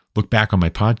would look back on my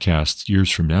podcasts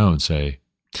years from now and say,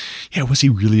 yeah, was he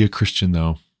really a Christian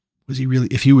though? Was he really?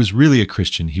 If he was really a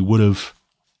Christian, he would have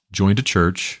joined a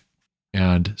church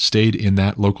and stayed in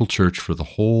that local church for the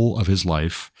whole of his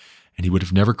life, and he would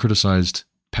have never criticized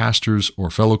pastors or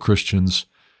fellow Christians,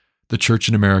 the church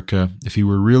in America. If he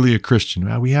were really a Christian,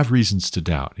 well, we have reasons to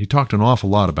doubt. He talked an awful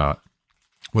lot about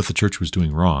what the church was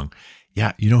doing wrong.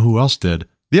 Yeah, you know who else did?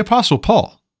 The Apostle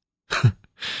Paul.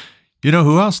 You know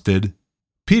who else did?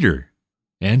 Peter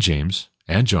and James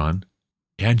and John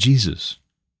and Jesus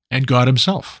and God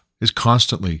himself is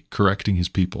constantly correcting his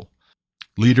people,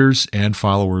 leaders and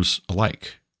followers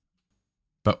alike.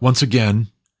 But once again,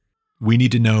 we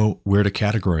need to know where to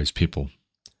categorize people.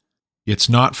 It's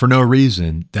not for no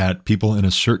reason that people in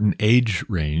a certain age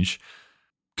range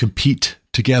compete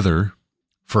together.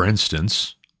 For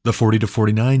instance, the 40 to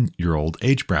 49-year-old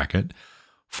age bracket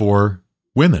for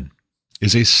women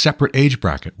is a separate age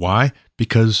bracket. Why?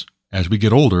 Because as we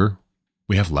get older,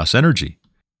 we have less energy.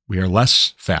 We are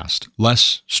less fast,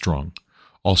 less strong.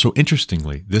 Also,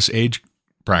 interestingly, this age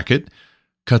bracket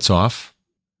cuts off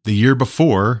the year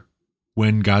before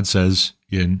when God says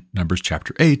in Numbers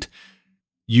chapter 8,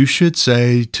 you should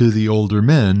say to the older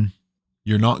men,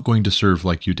 you're not going to serve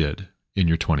like you did in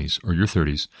your 20s or your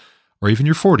 30s or even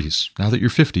your 40s. Now that you're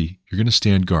 50, you're going to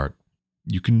stand guard.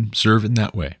 You can serve in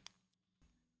that way.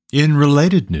 In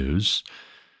related news,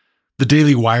 the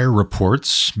Daily Wire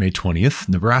reports, May 20th,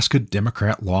 Nebraska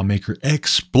Democrat lawmaker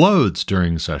explodes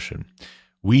during session.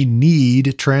 We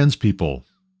need trans people.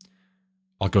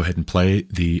 I'll go ahead and play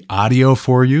the audio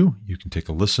for you. You can take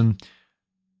a listen.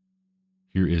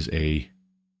 Here is a,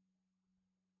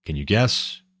 can you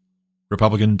guess?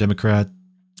 Republican, Democrat,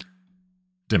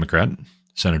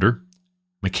 Senator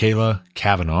Michaela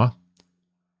Cavanaugh.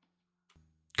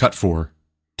 Cut 4.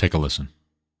 Take a listen.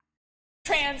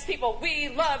 Trans people, we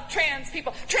love trans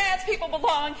people. Trans people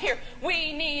belong here.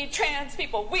 We need trans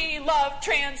people. We love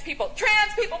trans people.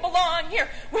 Trans people belong here.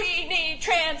 We need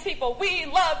trans people. We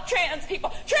love trans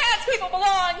people. Trans people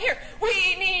belong here.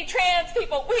 We need trans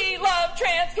people. We love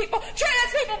trans people.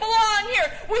 Trans people belong here.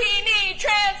 We need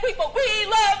trans people. We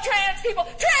love trans people.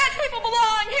 Trans people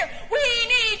belong here. We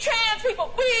need trans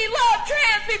people. We love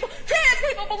trans people. Trans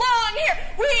people belong here.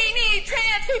 We need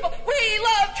trans people. We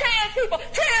love trans people.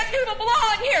 Trans people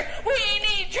belong here. We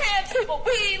need trans people.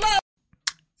 We love.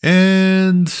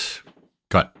 And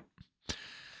cut.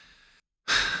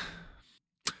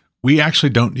 We actually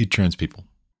don't need trans people.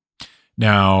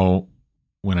 Now,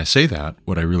 when I say that,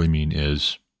 what I really mean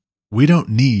is we don't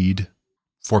need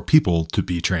for people to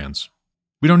be trans.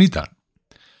 We don't need that.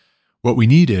 What we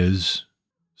need is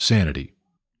sanity.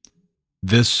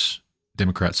 This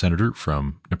Democrat senator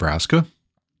from Nebraska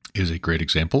is a great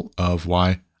example of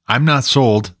why I'm not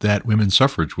sold that women's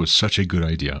suffrage was such a good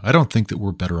idea. I don't think that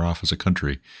we're better off as a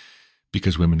country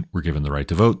because women were given the right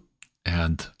to vote.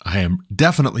 And I am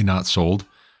definitely not sold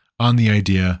on the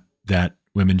idea that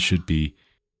women should be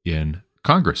in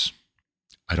Congress.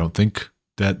 I don't think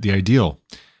that the ideal,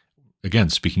 again,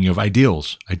 speaking of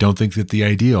ideals, I don't think that the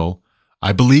ideal,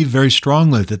 I believe very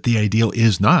strongly that the ideal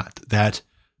is not that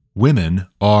women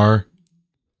are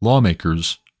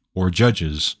lawmakers or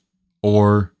judges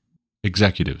or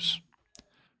executives.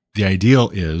 The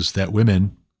ideal is that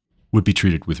women would be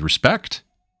treated with respect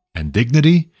and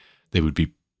dignity. They would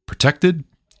be protected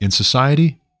in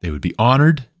society. They would be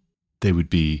honored. They would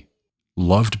be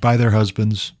loved by their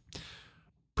husbands,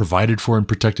 provided for and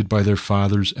protected by their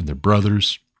fathers and their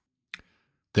brothers,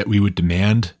 that we would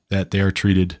demand that they are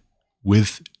treated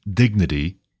with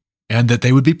dignity and that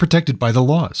they would be protected by the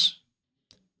laws.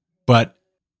 But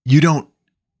you don't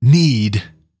need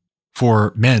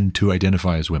for men to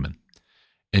identify as women,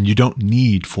 and you don't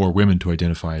need for women to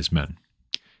identify as men.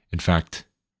 In fact,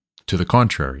 to the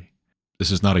contrary,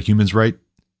 this is not a human's right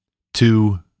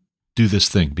to do this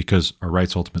thing because our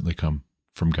rights ultimately come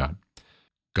from God.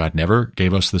 God never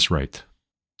gave us this right.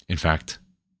 In fact,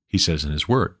 he says in his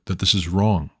word, that this is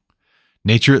wrong.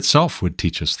 Nature itself would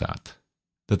teach us that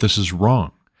this is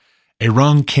wrong. A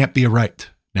wrong can't be a right.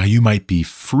 Now, you might be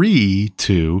free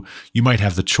to, you might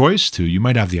have the choice to, you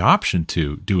might have the option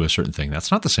to do a certain thing.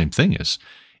 That's not the same thing as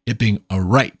it being a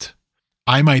right.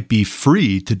 I might be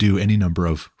free to do any number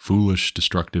of foolish,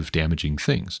 destructive, damaging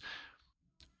things.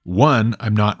 One,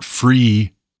 I'm not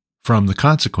free from the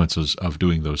consequences of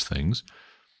doing those things.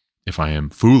 If I am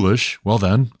foolish, well,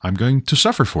 then I'm going to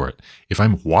suffer for it. If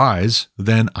I'm wise,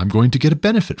 then I'm going to get a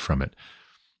benefit from it.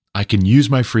 I can use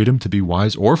my freedom to be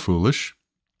wise or foolish.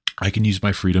 I can use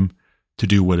my freedom to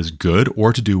do what is good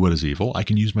or to do what is evil. I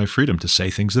can use my freedom to say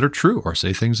things that are true or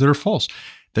say things that are false.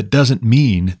 That doesn't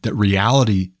mean that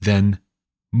reality then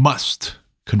must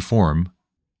conform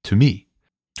to me,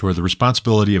 to where the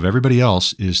responsibility of everybody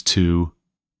else is to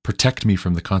protect me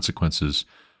from the consequences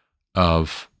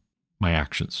of my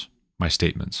actions, my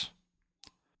statements.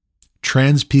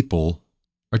 Trans people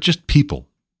are just people.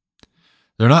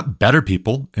 They're not better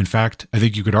people. In fact, I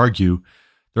think you could argue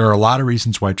there are a lot of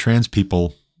reasons why trans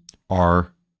people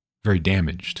are very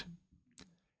damaged.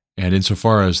 And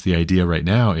insofar as the idea right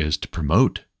now is to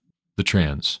promote the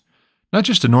trans, not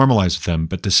just to normalize them,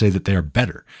 but to say that they are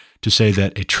better, to say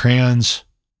that a trans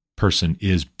person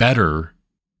is better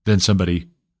than somebody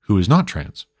who is not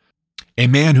trans. A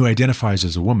man who identifies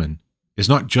as a woman is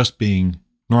not just being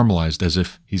normalized as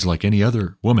if he's like any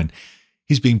other woman.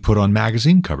 He's being put on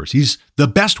magazine covers. He's the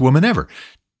best woman ever.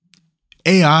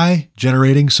 AI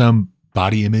generating some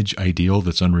body image ideal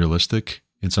that's unrealistic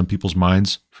in some people's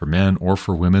minds for men or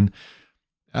for women,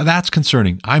 that's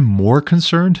concerning. I'm more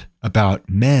concerned about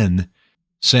men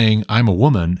saying I'm a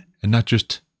woman and not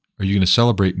just, are you going to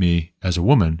celebrate me as a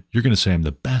woman? You're going to say I'm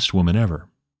the best woman ever,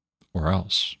 or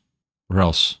else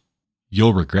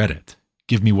you'll regret it.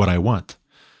 Give me what I want,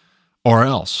 or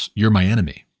else you're my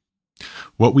enemy.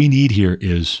 What we need here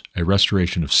is a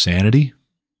restoration of sanity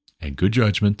and good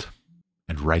judgment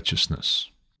and righteousness.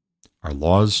 Our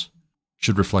laws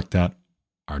should reflect that.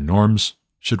 Our norms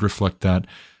should reflect that.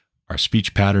 Our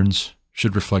speech patterns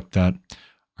should reflect that.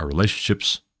 Our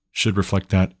relationships should reflect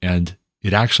that. And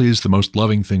it actually is the most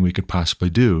loving thing we could possibly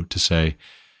do to say,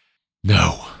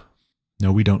 no,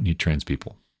 we don't need trans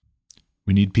people.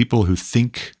 We need people who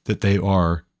think that they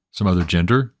are some other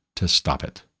gender to stop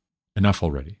it. Enough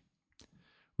already.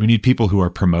 We need people who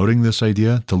are promoting this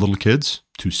idea to little kids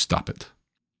to stop it.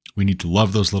 We need to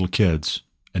love those little kids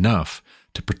enough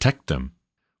to protect them.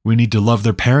 We need to love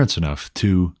their parents enough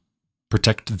to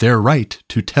protect their right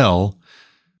to tell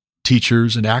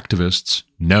teachers and activists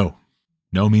no.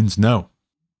 No means no.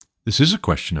 This is a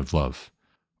question of love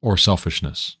or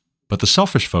selfishness. But the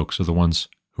selfish folks are the ones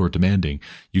who are demanding.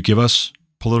 You give us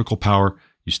political power,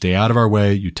 you stay out of our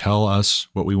way, you tell us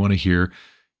what we want to hear,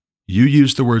 you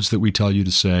use the words that we tell you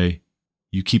to say,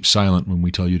 you keep silent when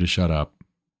we tell you to shut up,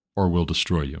 or we'll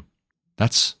destroy you.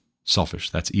 That's selfish.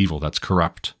 That's evil. That's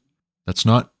corrupt. That's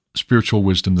not spiritual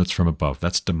wisdom that's from above.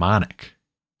 That's demonic.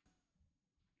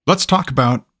 Let's talk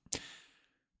about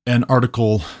an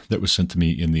article that was sent to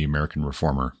me in the American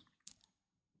Reformer.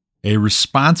 A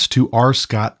response to R.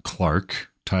 Scott Clark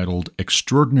titled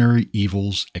Extraordinary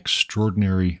Evils,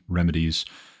 Extraordinary Remedies,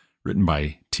 written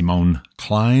by Timon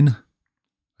Klein.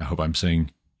 I hope I'm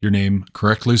saying your name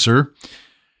correctly, sir.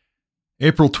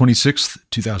 April 26th,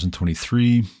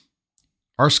 2023.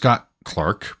 R. Scott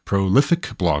Clark, prolific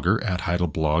blogger at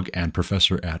Heidelblog and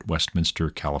professor at Westminster,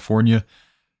 California,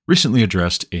 recently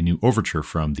addressed a new overture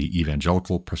from the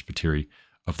Evangelical Presbytery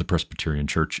of the Presbyterian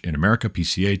Church in America,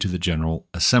 PCA, to the General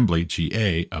Assembly,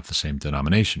 GA, of the same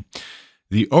denomination.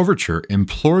 The overture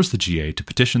implores the GA to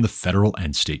petition the federal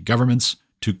and state governments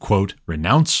to, quote,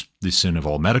 renounce the sin of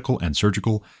all medical and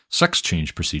surgical sex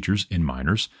change procedures in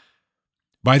minors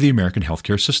by the American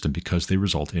healthcare system because they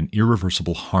result in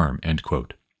irreversible harm, end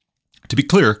quote. To be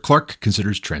clear, Clark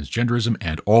considers transgenderism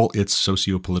and all its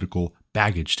socio-political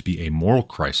baggage to be a moral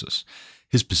crisis.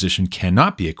 His position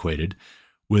cannot be equated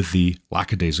with the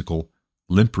lackadaisical,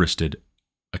 limp-wristed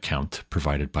account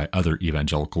provided by other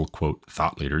evangelical, quote,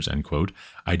 thought leaders, end quote.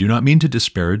 I do not mean to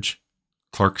disparage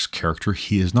Clark's character.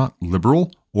 He is not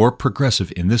liberal or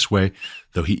progressive in this way,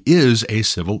 though he is a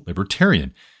civil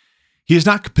libertarian. He is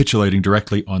not capitulating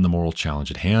directly on the moral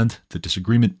challenge at hand. The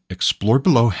disagreement explored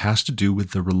below has to do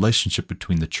with the relationship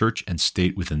between the church and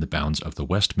state within the bounds of the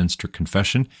Westminster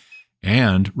Confession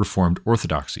and Reformed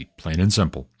Orthodoxy, plain and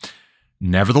simple.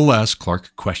 Nevertheless,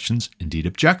 Clark questions, indeed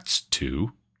objects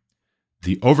to,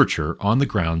 the overture on the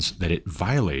grounds that it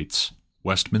violates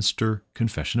Westminster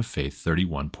Confession of Faith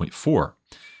 31.4.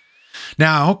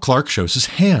 Now, Clark shows his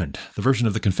hand. The version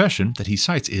of the confession that he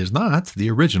cites is not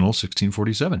the original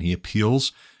 1647. He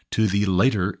appeals to the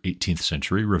later 18th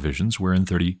century revisions wherein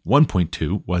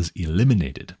 31.2 was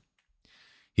eliminated.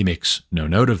 He makes no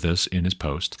note of this in his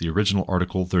post. The original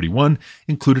Article 31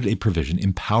 included a provision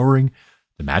empowering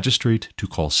the magistrate to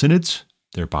call synods,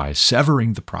 thereby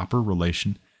severing the proper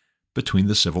relation between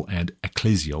the civil and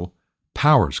ecclesial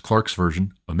powers. Clarke's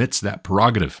version omits that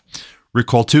prerogative.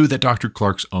 Recall, too, that Dr.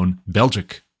 Clarke's own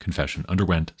Belgic confession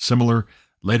underwent similar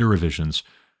later revisions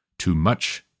to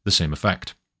much the same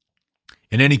effect.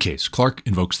 In any case, Clarke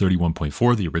invokes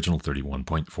 31.4. The original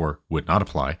 31.4 would not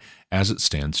apply, as it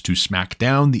stands to smack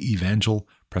down the Evangel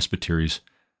Presbytery's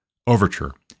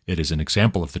overture. It is an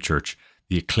example of the Church,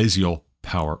 the ecclesial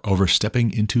power,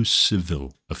 overstepping into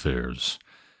civil affairs,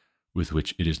 with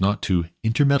which it is not to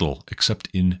intermeddle except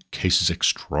in cases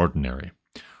extraordinary.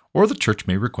 Or the Church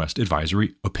may request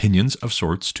advisory opinions of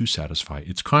sorts to satisfy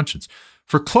its conscience.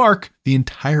 For Clarke, the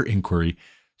entire inquiry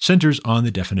centers on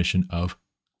the definition of,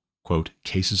 quote,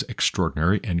 cases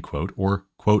extraordinary, end quote, or,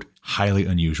 quote, highly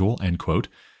unusual, end quote.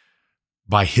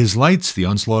 By his lights, the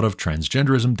onslaught of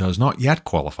transgenderism does not yet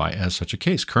qualify as such a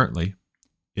case. Currently,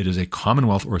 it is a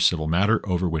commonwealth or civil matter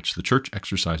over which the Church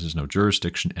exercises no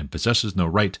jurisdiction and possesses no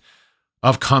right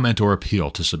of comment or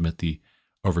appeal. To submit the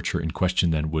overture in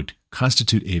question then would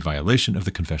constitute a violation of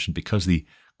the confession because the,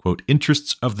 quote,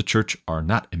 interests of the Church are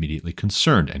not immediately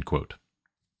concerned, end quote.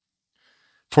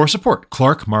 For support,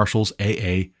 Clarke marshals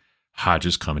A.A.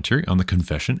 Hodge's commentary on the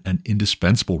confession, an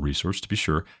indispensable resource to be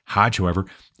sure. Hodge, however,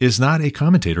 is not a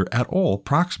commentator at all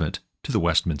proximate to the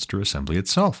Westminster Assembly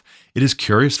itself. It is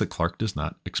curious that Clarke does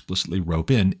not explicitly rope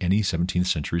in any 17th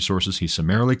century sources he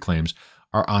summarily claims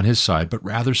are on his side, but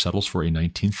rather settles for a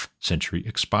 19th century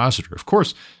expositor. Of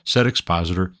course, said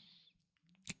expositor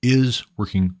is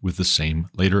working with the same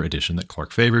later edition that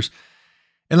Clarke favors.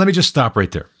 And let me just stop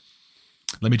right there.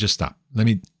 Let me just stop. Let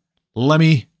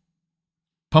me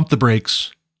pump the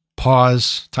brakes,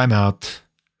 pause, time out,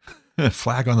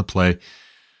 flag on the play.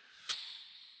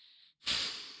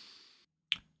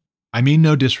 I mean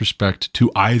no disrespect to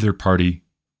either party,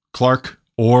 Clarke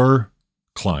or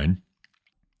Klein,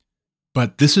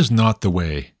 but this is not the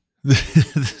way.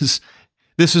 This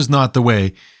is not the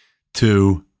way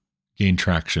to gain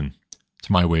traction,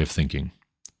 to my way of thinking.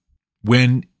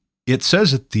 When it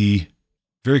says at the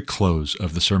very close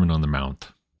of the Sermon on the Mount,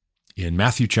 in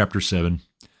Matthew chapter 7,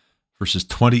 verses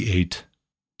 28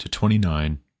 to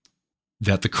 29,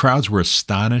 that the crowds were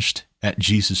astonished at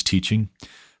Jesus' teaching,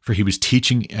 for he was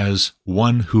teaching as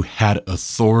one who had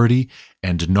authority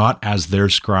and not as their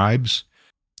scribes.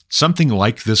 Something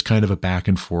like this kind of a back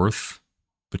and forth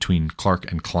between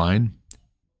Clarke and Klein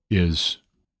is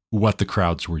what the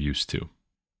crowds were used to.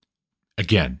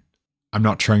 Again, I'm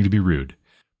not trying to be rude,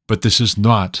 but this is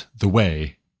not the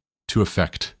way to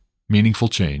effect meaningful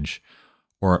change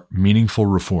or meaningful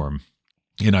reform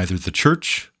in either the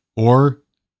church or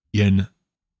in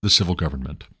the civil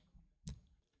government.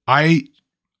 I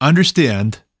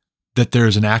understand that there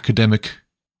is an academic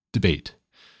debate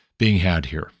being had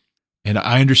here, and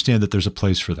I understand that there's a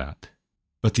place for that,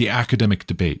 but the academic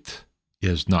debate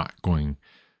is not going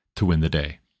to win the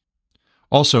day.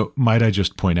 Also, might I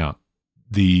just point out,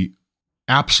 the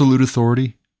absolute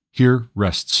authority here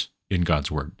rests in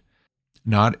God's Word,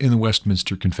 not in the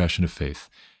Westminster Confession of Faith.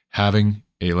 Having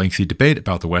a lengthy debate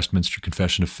about the Westminster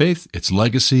Confession of Faith, its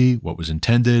legacy, what was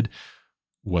intended,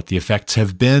 what the effects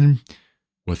have been,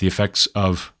 what the effects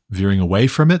of veering away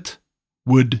from it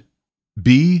would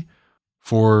be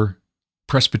for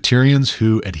Presbyterians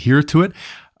who adhere to it.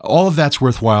 All of that's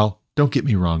worthwhile, don't get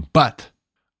me wrong, but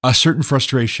a certain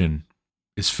frustration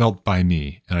is felt by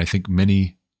me, and I think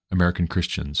many American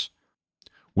Christians,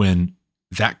 when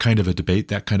that kind of a debate,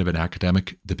 that kind of an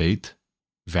academic debate,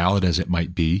 valid as it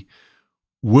might be,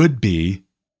 would be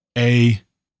a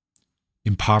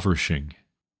impoverishing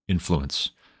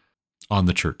influence on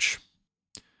the church.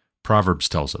 Proverbs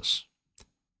tells us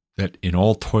that in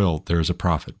all toil there is a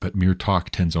profit, but mere talk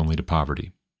tends only to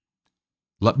poverty.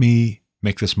 Let me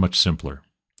make this much simpler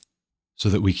so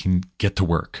that we can get to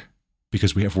work,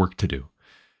 because we have work to do.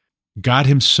 God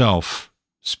himself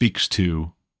speaks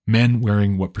to men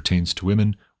wearing what pertains to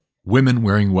women, women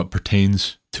wearing what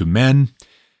pertains to men,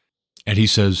 and he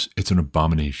says it's an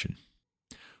abomination.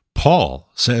 Paul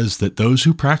says that those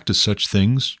who practice such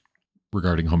things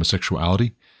regarding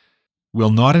homosexuality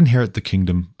will not inherit the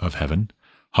kingdom of heaven.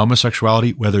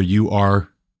 Homosexuality, whether you are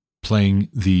playing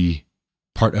the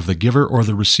part of the giver or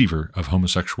the receiver of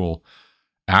homosexual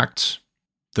acts,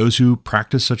 those who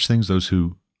practice such things, those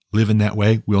who live in that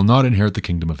way, will not inherit the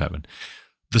kingdom of heaven.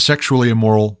 The sexually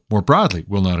immoral, more broadly,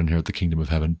 will not inherit the kingdom of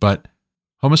heaven, but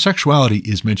homosexuality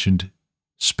is mentioned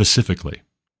specifically.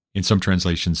 In some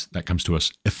translations, that comes to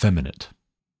us effeminate.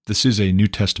 This is a New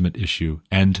Testament issue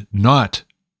and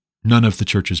none of the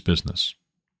church's business.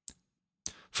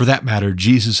 For that matter,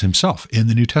 Jesus himself in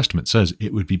the New Testament says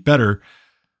it would be better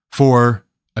for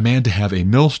a man to have a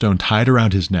millstone tied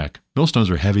around his neck. Millstones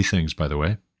are heavy things, by the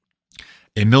way.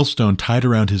 A millstone tied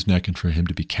around his neck and for him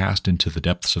to be cast into the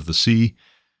depths of the sea,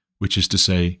 which is to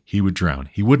say he would drown.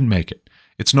 He wouldn't make it.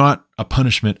 It's not a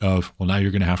punishment of, well, now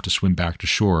you're going to have to swim back to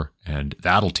shore and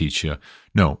that'll teach you.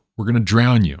 No, we're going to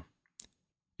drown you.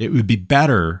 It would be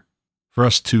better for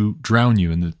us to drown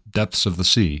you in the depths of the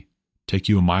sea, take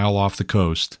you a mile off the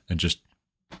coast and just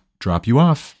drop you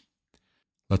off.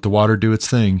 Let the water do its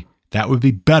thing. That would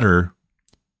be better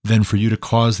than for you to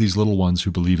cause these little ones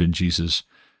who believe in Jesus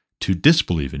to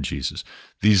disbelieve in Jesus.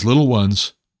 These little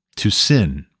ones to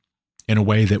sin in a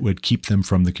way that would keep them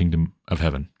from the kingdom of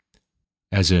heaven.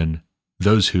 As in,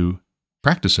 those who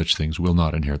practice such things will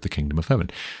not inherit the kingdom of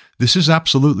heaven. This is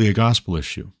absolutely a gospel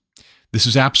issue. This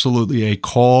is absolutely a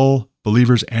call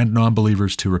believers and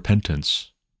non-believers to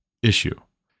repentance issue.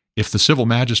 If the civil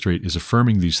magistrate is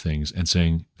affirming these things and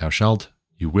saying, thou shalt,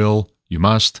 you will, you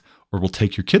must, or will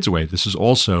take your kids away, this is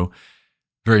also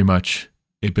very much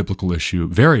a biblical issue,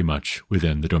 very much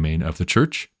within the domain of the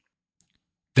church,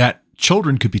 that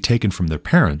children could be taken from their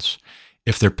parents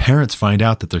if their parents find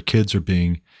out that their kids are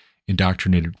being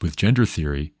indoctrinated with gender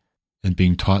theory and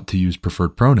being taught to use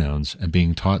preferred pronouns and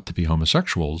being taught to be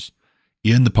homosexuals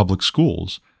in the public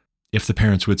schools. If the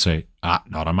parents would say,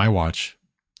 not on my watch,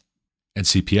 and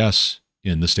CPS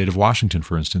in the state of Washington,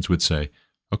 for instance, would say,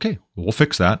 okay, we'll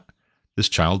fix that. This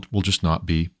child will just not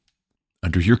be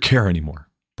under your care anymore.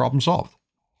 Problem solved.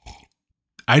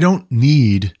 I don't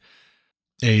need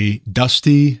a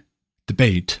dusty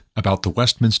debate about the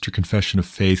Westminster Confession of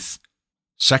Faith,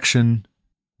 section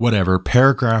whatever,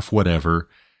 paragraph whatever,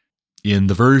 in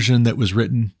the version that was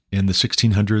written in the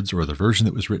 1600s or the version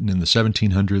that was written in the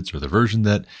 1700s or the version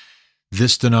that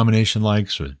this denomination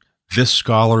likes or this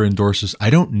scholar endorses. I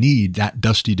don't need that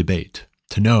dusty debate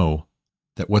to know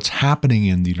that what's happening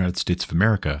in the United States of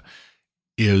America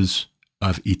is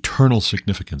of eternal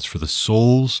significance for the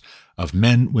souls of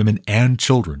men, women, and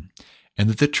children, and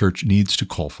that the church needs to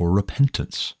call for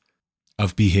repentance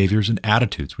of behaviors and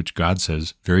attitudes, which God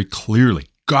says very clearly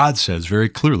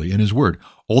in His Word,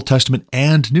 Old Testament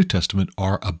and New Testament,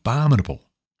 are abominable.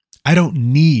 I don't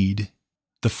need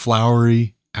the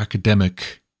flowery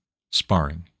academic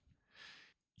sparring.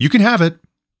 You can have it,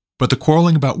 but the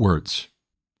quarreling about words.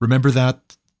 Remember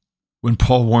that when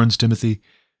Paul warns Timothy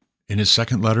in his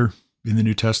second letter in the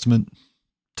New Testament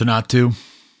to not to?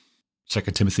 2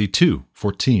 Timothy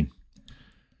 2:14.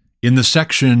 In the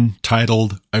section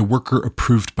titled, A Worker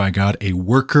Approved by God, a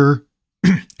worker,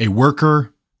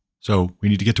 so we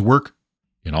need to get to work.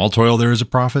 In all toil there is a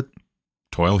profit.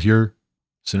 Toil here,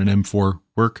 synonym for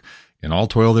work. In all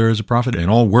toil there is a profit. In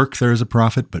all work there is a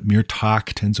profit, but mere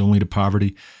talk tends only to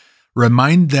poverty.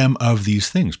 Remind them of these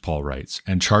things, Paul writes,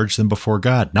 and charge them before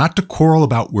God, not to quarrel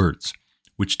about words,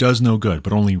 which does no good,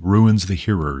 but only ruins the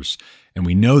hearers. And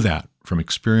we know that from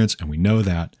experience, and we know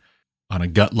that on a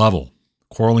gut level.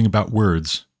 Quarreling about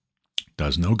words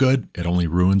does no good. It only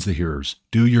ruins the hearers.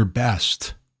 Do your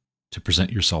best to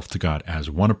present yourself to God as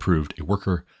one approved, a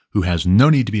worker who has no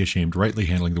need to be ashamed, rightly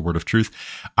handling the word of truth.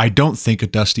 I don't think a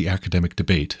dusty academic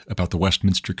debate about the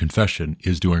Westminster Confession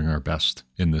is doing our best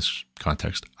in this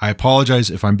context. I apologize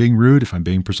if I'm being rude, if I'm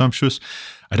being presumptuous.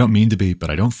 I don't mean to be, but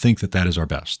I don't think that that is our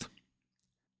best.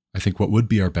 I think what would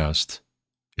be our best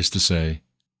is to say,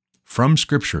 from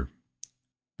Scripture,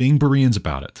 being Bereans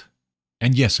about it.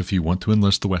 And yes, if you want to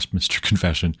enlist the Westminster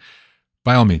Confession,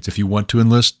 by all means, if you want to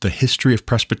enlist the history of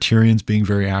Presbyterians being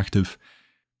very active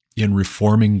in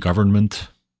reforming government,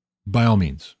 by all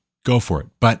means, go for it.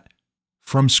 But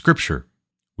from Scripture,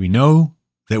 we know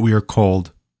that we are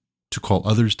called to call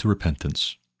others to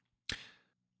repentance.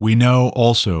 We know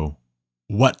also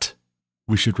what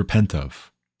we should repent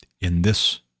of in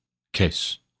this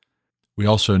case. We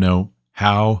also know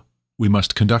how we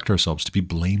must conduct ourselves to be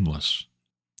blameless.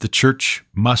 The church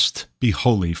must be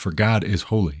holy, for God is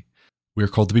holy. We are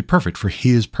called to be perfect, for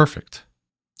He is perfect.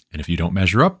 And if you don't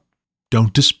measure up,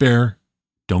 don't despair.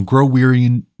 Don't grow weary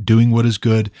in doing what is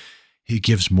good. He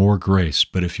gives more grace.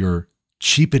 But if you're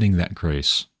cheapening that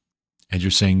grace and you're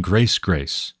saying grace,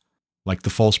 grace, like the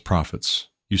false prophets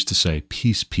used to say,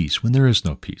 peace, peace, when there is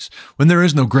no peace, when there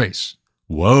is no grace,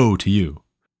 woe to you.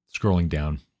 Scrolling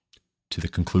down to the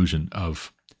conclusion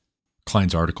of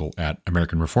Klein's article at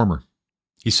American Reformer.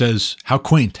 He says, how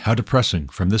quaint, how depressing.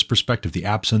 From this perspective, the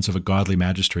absence of a godly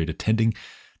magistrate attending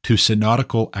to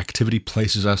synodical activity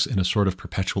places us in a sort of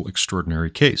perpetual extraordinary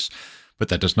case. But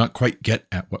that does not quite get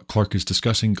at what Clark is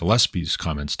discussing. Gillespie's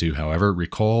comments do, however,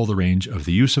 recall the range of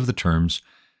the use of the terms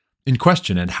in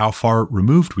question and how far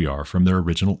removed we are from their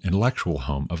original intellectual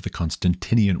home of the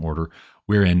Constantinian order,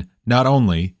 wherein not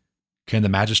only can the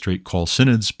magistrate call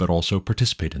synods, but also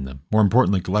participate in them. More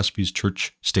importantly, Gillespie's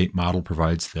church-state model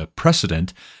provides the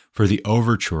precedent for the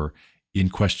overture in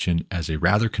question as a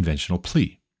rather conventional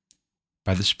plea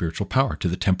by the spiritual power to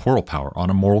the temporal power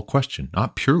on a moral question,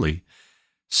 not purely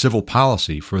civil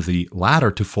policy, for the latter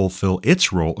to fulfill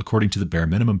its role according to the bare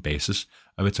minimum basis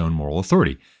of its own moral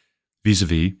authority,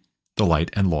 vis-a-vis the light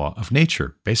and law of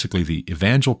nature. Basically, the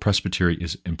evangel presbytery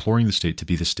is imploring the state to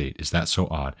be the state. Is that so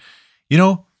odd? You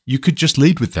know, you could just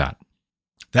lead with that.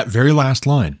 That very last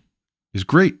line is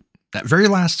great. That very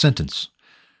last sentence.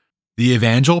 The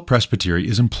evangel presbytery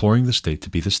is imploring the state to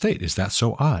be the state. Is that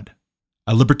so odd?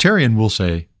 A libertarian will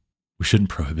say, we shouldn't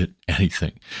prohibit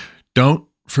anything. Don't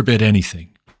forbid anything.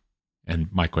 And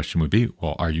my question would be,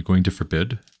 well, are you going to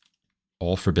forbid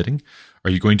all forbidding?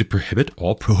 Are you going to prohibit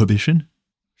all prohibition?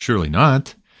 Surely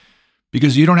not,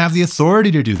 because you don't have the authority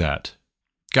to do that.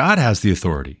 God has the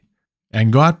authority,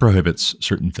 and God prohibits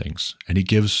certain things, and he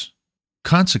gives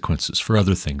consequences for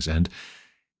other things. And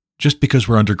just because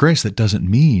we're under grace, that doesn't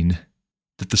mean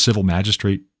that the civil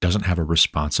magistrate doesn't have a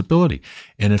responsibility.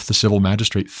 And if the civil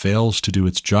magistrate fails to do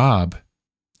its job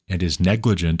and is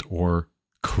negligent or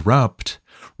corrupt,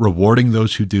 rewarding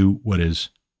those who do what is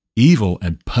evil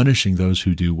and punishing those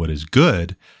who do what is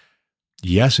good,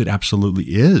 yes, it absolutely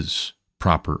is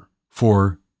proper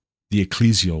for the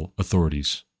ecclesial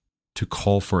authorities to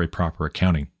call for a proper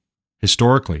accounting.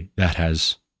 Historically, that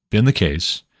has been the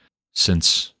case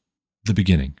since the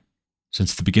beginning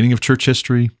of church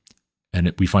history,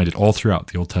 and we find it all throughout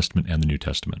the Old Testament and the New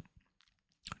Testament.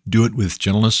 Do it with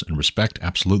gentleness and respect,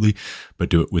 absolutely, but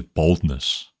do it with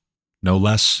boldness. No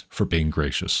less for being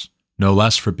gracious, no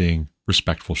less for being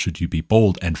respectful should you be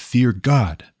bold, and fear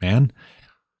God, man.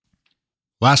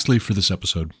 Lastly, for this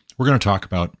episode, we're going to talk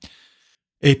about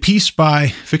a piece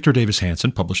by Victor Davis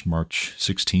Hanson, published March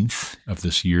 16th of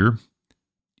this year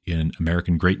in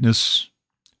American Greatness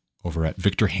over at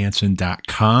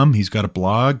victorhanson.com. He's got a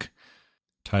blog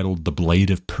titled The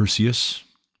Blade of Perseus,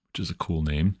 which is a cool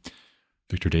name.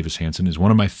 Victor Davis Hanson is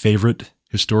one of my favorite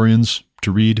historians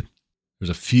to read. There's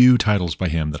a few titles by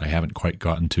him that I haven't quite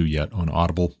gotten to yet on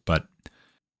Audible, but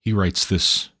he writes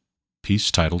this piece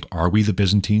titled, Are We the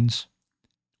Byzantines?,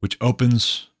 which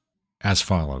opens as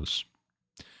follows.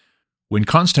 When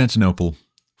Constantinople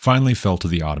finally fell to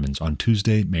the Ottomans on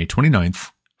Tuesday, May 29th,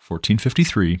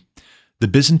 1453, the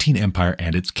Byzantine Empire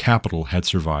and its capital had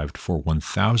survived for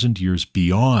 1,000 years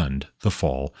beyond the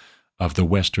fall of the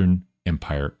Western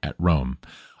Empire at Rome.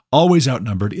 Always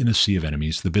outnumbered in a sea of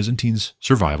enemies, the Byzantines'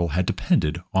 survival had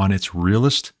depended on its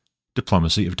realist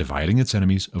diplomacy of dividing its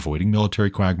enemies, avoiding military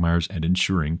quagmires, and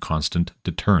ensuring constant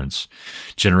deterrence.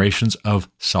 Generations of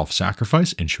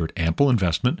self-sacrifice ensured ample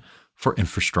investment for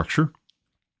infrastructure.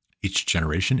 Each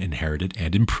generation inherited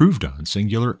and improved on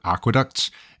singular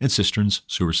aqueducts and cisterns,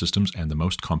 sewer systems, and the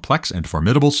most complex and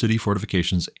formidable city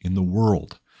fortifications in the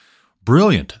world.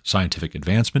 Brilliant scientific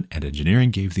advancement and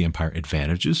engineering gave the empire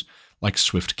advantages like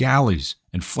swift galleys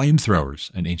and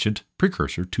flamethrowers, an ancient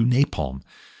precursor to napalm.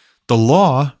 The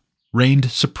law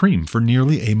reigned supreme for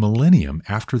nearly a millennium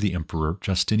after the Emperor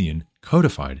Justinian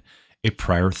codified a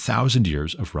prior 1,000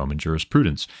 years of Roman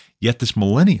jurisprudence. Yet this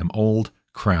millennium-old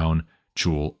crown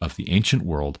jewel of the ancient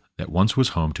world that once was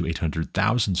home to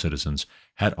 800,000 citizens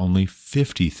had only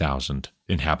 50,000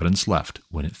 inhabitants left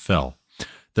when it fell.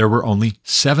 There were only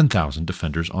 7,000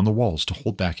 defenders on the walls to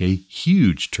hold back a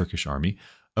huge Turkish army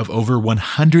of over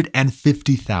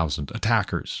 150,000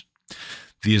 attackers.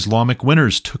 The Islamic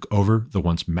winners took over the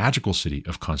once magical city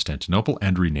of Constantinople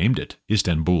and renamed it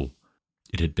Istanbul.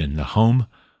 It had been the home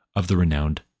of the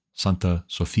renowned Santa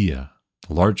Sofia,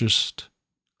 the largest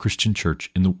Christian church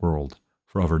in the world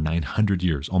for over 900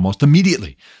 years. Almost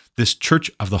immediately, this Church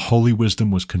of the Holy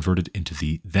Wisdom was converted into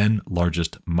the then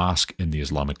largest mosque in the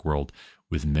Islamic world,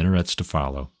 with minarets to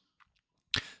follow.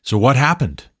 So what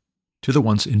happened to the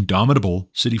once indomitable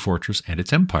city fortress and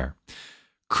its empire?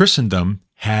 Christendom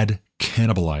had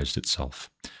cannibalized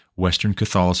itself. Western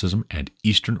Catholicism and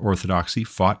Eastern Orthodoxy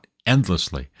fought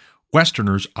endlessly.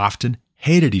 Westerners often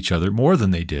hated each other more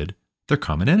than they did their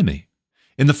common enemy.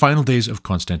 In the final days of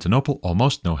Constantinople,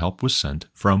 almost no help was sent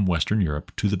from Western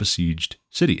Europe to the besieged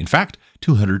city. In fact,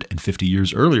 250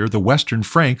 years earlier, the Western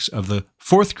Franks of the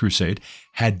Fourth Crusade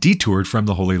had detoured from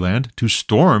the Holy Land to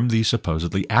storm the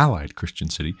supposedly allied Christian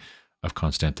city of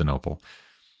Constantinople.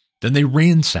 Then they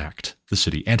ransacked the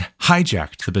city and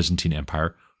hijacked the Byzantine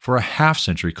Empire. For a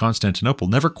half-century, Constantinople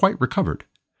never quite recovered.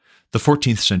 The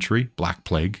 14th century Black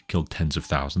Plague killed tens of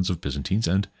thousands of Byzantines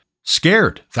and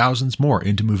scared thousands more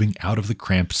into moving out of the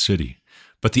cramped city.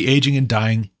 But the aging and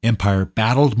dying empire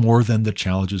battled more than the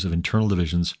challenges of internal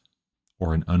divisions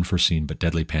or an unforeseen but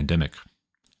deadly pandemic,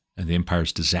 and the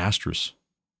empire's disastrous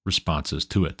responses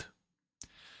to it.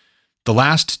 The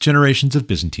last generations of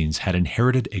Byzantines had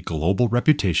inherited a global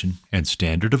reputation and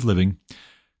standard of living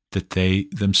that they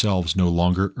themselves no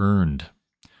longer earned.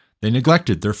 They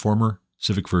neglected their former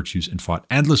civic virtues and fought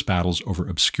endless battles over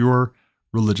obscure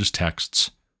religious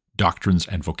texts, doctrines,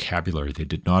 and vocabulary. They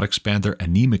did not expand their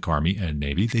anemic army and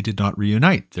navy. They did not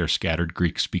reunite their scattered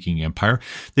Greek-speaking empire.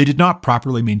 They did not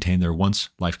properly maintain their once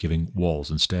life-giving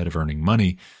walls. Instead of earning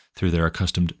money through their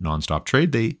accustomed nonstop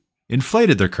trade, they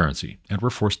inflated their currency and were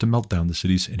forced to melt down the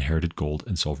city's inherited gold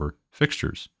and silver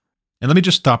fixtures. And let me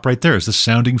just stop right there. Is this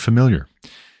sounding familiar?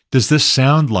 Does this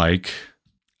sound like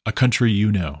a country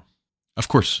you know? Of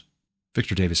course,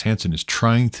 Victor Davis Hanson is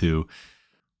trying to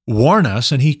warn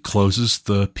us, and he closes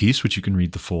the piece, which you can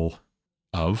read the full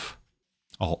of.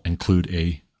 I'll include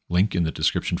a link in the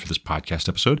description for this podcast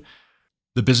episode.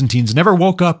 The Byzantines never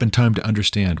woke up in time to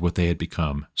understand what they had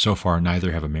become. So far,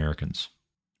 neither have Americans.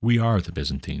 We are the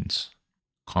Byzantines,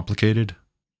 complicated,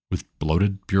 with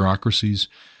bloated bureaucracies,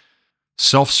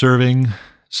 self-serving,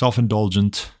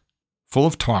 self-indulgent, full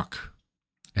of talk,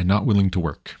 and not willing to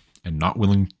work, and not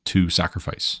willing to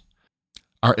sacrifice.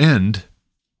 Our end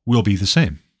will be the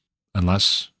same,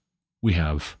 unless we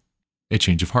have a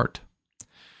change of heart.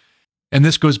 And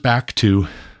this goes back to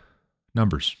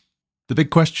numbers. The big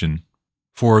question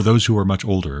for those who are much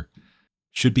older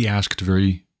should be asked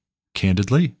very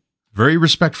candidly, very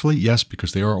respectfully, yes,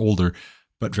 because they are older,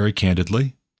 but very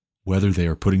candidly, whether they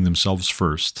are putting themselves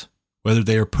first, whether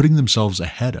they are putting themselves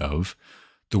ahead of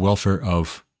the welfare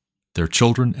of their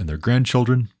children and their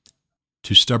grandchildren,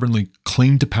 to stubbornly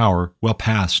cling to power well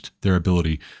past their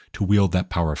ability to wield that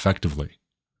power effectively,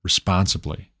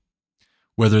 responsibly.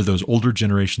 Whether those older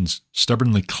generations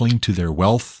stubbornly cling to their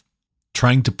wealth,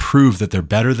 trying to prove that they're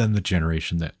better than the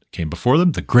generation that came before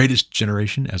them, the greatest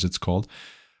generation, as it's called,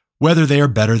 whether they are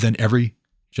better than every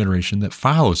generation that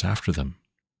follows after them.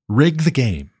 Rig the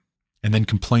game and then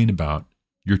complain about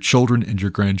your children and your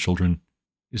grandchildren.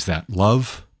 Is that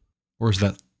love or is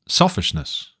that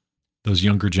selfishness? Those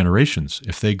younger generations,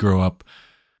 if they grow up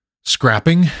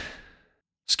scrapping,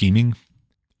 scheming,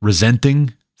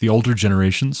 resenting the older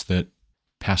generations that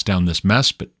pass down this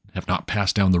mess but have not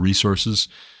passed down the resources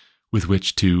with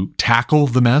which to tackle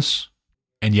the mess,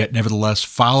 and yet nevertheless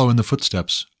follow in the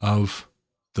footsteps of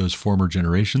those former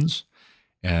generations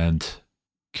and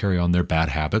carry on their bad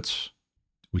habits,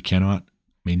 we cannot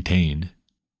maintain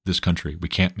this country. We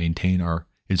can't maintain our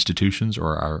institutions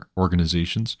or our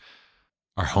organizations,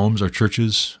 our homes, our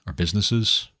churches, our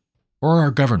businesses, or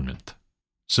our government,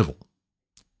 civil.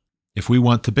 If we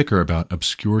want to bicker about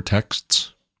obscure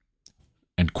texts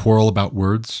and quarrel about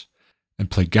words and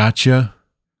play gotcha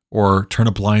or turn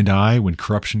a blind eye when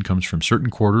corruption comes from certain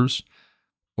quarters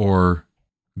or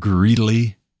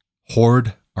greedily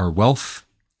hoard our wealth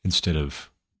instead of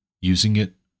using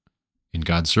it in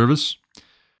God's service,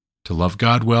 to love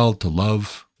God well, to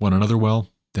love one another well,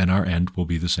 then our end will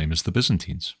be the same as the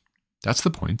Byzantines. That's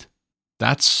the point.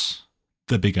 That's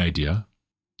the big idea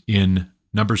in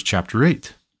Numbers chapter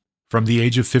 8. From the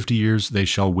age of 50 years, they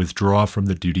shall withdraw from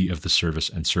the duty of the service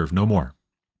and serve no more.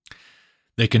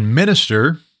 They can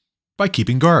minister by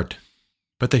keeping guard,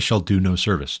 but they shall do no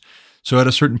service. So at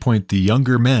a certain point, the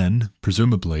younger men,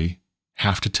 presumably,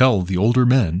 have to tell the older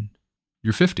men,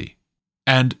 you're 50.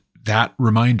 And that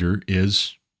reminder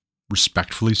is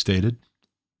respectfully stated,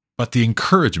 but the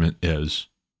encouragement is,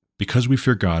 because we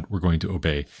fear God, we're going to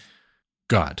obey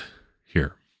God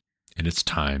here. And it's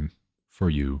time for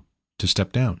you to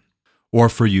step down or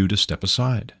for you to step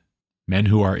aside. Men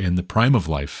who are in the prime of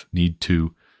life need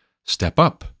to step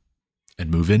up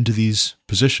and move into these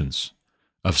positions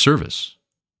of service.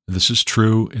 This is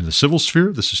true in the civil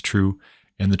sphere. This is true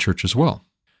in the church as well.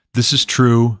 This is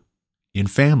true in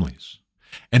families.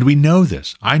 And we know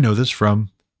this. I know this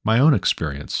from my own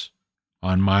experience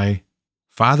on my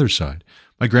father's side.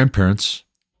 My grandparents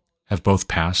have both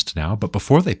passed now, but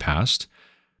before they passed,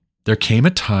 there came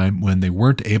a time when they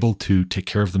weren't able to take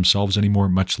care of themselves anymore,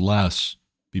 much less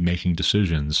be making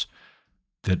decisions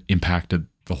that impacted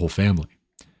the whole family.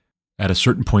 At a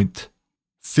certain point,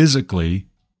 physically,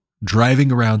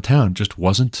 driving around town just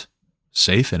wasn't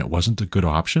safe and it wasn't a good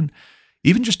option.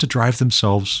 Even just to drive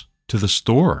themselves to the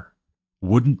store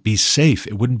wouldn't be safe.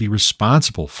 It wouldn't be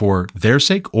responsible for their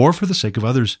sake or for the sake of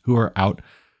others who are out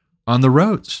on the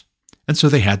roads. And so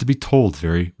they had to be told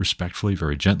very respectfully,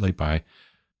 very gently by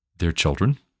their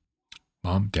children,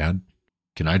 Mom, Dad,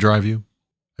 can I drive you?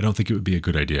 I don't think it would be a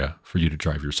good idea for you to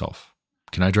drive yourself.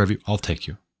 Can I drive you? I'll take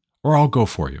you. Or I'll go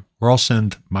for you. Or I'll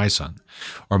send my son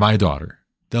or my daughter.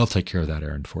 They'll take care of that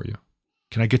errand for you.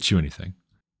 Can I get you anything?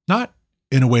 Not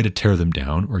in a way to tear them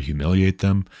down or humiliate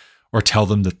them or tell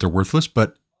them that they're worthless,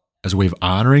 but as a way of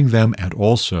honoring them and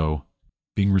also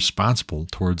being responsible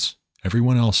towards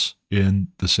everyone else in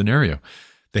the scenario.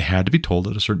 They had to be told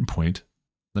at a certain point,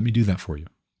 let me do that for you.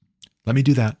 Let me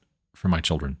do that for my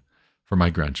children, for my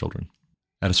grandchildren.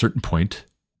 At a certain point,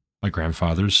 my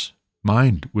grandfather's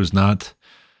mind was not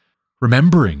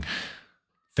remembering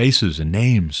faces and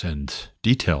names and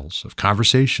details of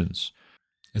conversations.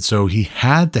 And so he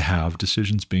had to have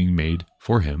decisions being made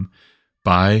for him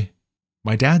by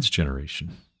my dad's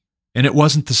generation. And it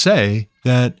wasn't to say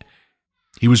that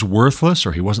he was worthless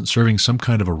or he wasn't serving some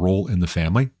kind of a role in the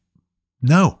family.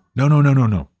 No.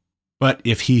 But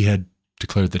if he had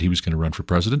declared that he was going to run for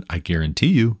president, I guarantee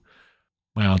you,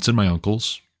 my aunts and my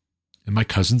uncles and my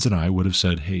cousins and I would have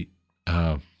said, hey,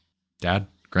 Dad,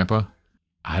 Grandpa,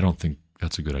 I don't think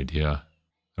that's a good idea.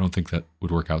 I don't think that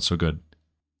would work out so good.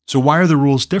 So why are the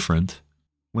rules different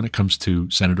when it comes to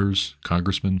senators,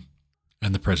 congressmen,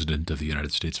 and the President of the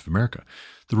United States of America?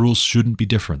 The rules shouldn't be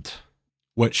different.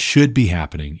 What should be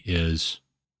happening is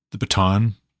the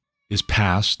baton is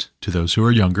passed to those who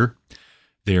are younger.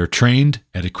 They are trained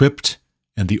and equipped,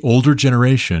 and the older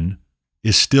generation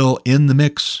is still in the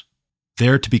mix,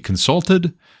 there to be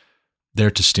consulted,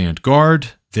 there to stand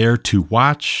guard, there to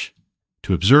watch,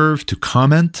 to observe, to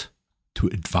comment, to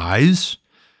advise,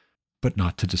 but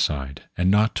not to decide and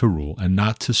not to rule and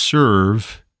not to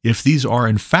serve if these are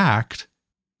in fact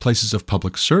places of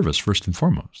public service first and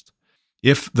foremost.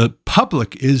 If the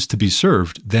public is to be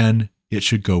served, then it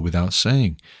should go without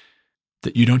saying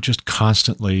that you don't just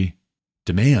constantly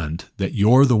demand that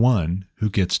you're the one who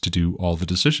gets to do all the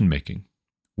decision making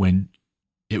when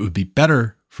it would be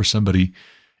better for somebody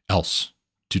else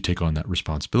to take on that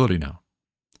responsibility now.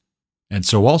 And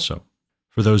so also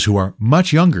for those who are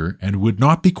much younger and would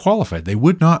not be qualified, they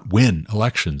would not win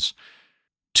elections,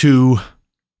 to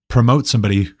promote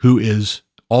somebody who is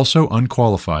also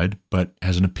unqualified but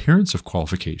has an appearance of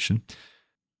qualification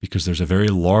because there's a very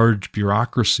large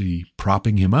bureaucracy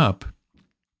propping him up,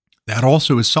 that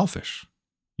also is selfish.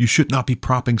 You should not be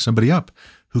propping somebody up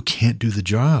who can't do the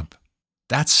job.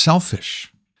 That's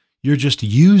selfish. You're just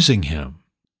using him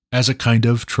as a kind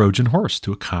of Trojan horse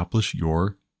to accomplish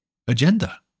your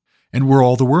agenda. And we're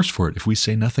all the worse for it if we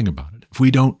say nothing about it, if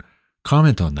we don't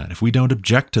comment on that, if we don't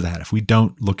object to that, if we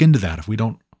don't look into that, if we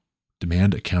don't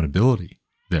demand accountability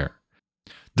there.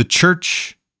 The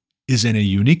church is in a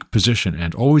unique position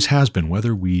and always has been,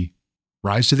 whether we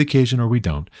rise to the occasion or we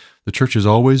don't. The church has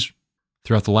always,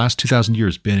 throughout the last 2,000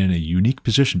 years, been in a unique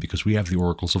position because we have the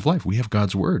oracles of life. We have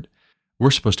God's word.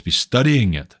 We're supposed to be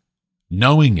studying it,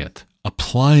 knowing it,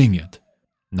 applying it,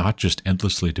 not just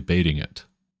endlessly debating it,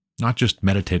 not just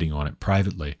meditating on it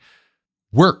privately.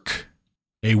 Work.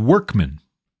 A workman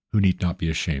who need not be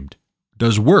ashamed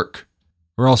does work,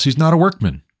 or else he's not a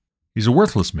workman. He's a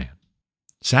worthless man.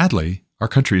 Sadly, our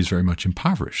country is very much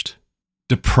impoverished,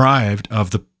 deprived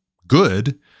of the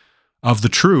good, of the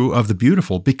true, of the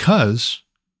beautiful, because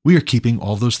we are keeping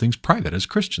all those things private as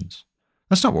Christians.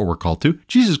 That's not what we're called to.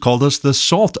 Jesus called us the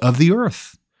salt of the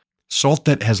earth. Salt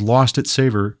that has lost its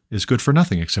savor is good for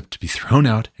nothing except to be thrown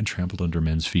out and trampled under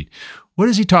men's feet. What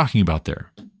is he talking about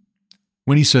there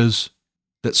when he says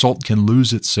that salt can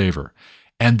lose its savor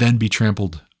and then be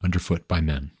trampled underfoot by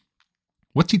men?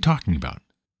 What's he talking about?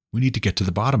 We need to get to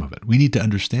the bottom of it. We need to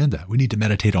understand that. We need to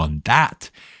meditate on that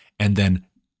and then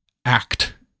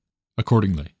act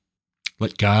accordingly.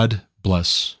 Let God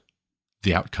bless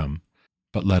the outcome,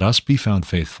 but let us be found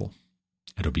faithful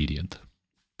and obedient.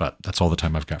 But that's all the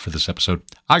time I've got for this episode.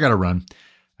 I got to run.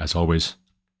 As always,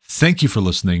 thank you for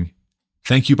listening.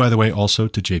 Thank you, by the way, also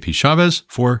to JP Chavez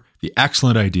for the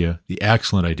excellent idea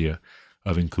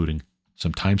of including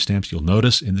some timestamps. You'll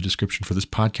notice in the description for this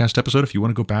podcast episode, if you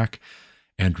want to go back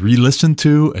and re-listen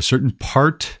to a certain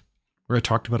part where I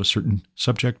talked about a certain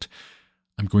subject,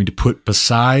 I'm going to put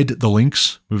beside the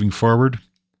links moving forward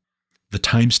the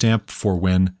timestamp for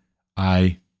when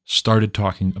I started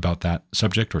talking about that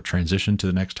subject or transition to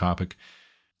the next topic.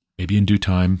 Maybe in due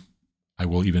time, I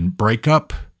will even break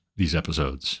up these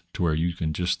episodes to where you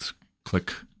can just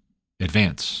click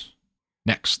advance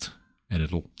next, and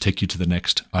it'll take you to the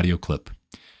next audio clip.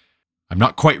 I'm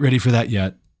not quite ready for that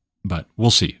yet, but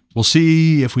we'll see. We'll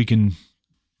see if we can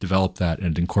develop that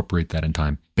and incorporate that in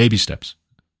time. Baby steps.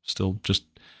 Still just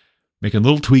making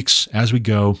little tweaks as we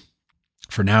go.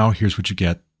 For now, here's what you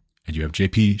get. And you have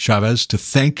JP Chavez to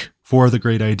thank for the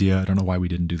great idea. I don't know why we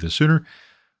didn't do this sooner.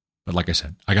 But like I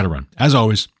said, I got to run. As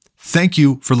always, thank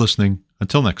you for listening.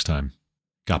 Until next time,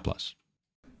 God bless.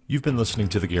 You've been listening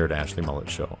to The Garrett Ashley Mullet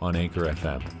Show on Anchor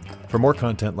FM. For more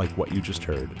content like what you just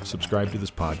heard, subscribe to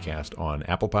this podcast on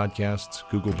Apple Podcasts,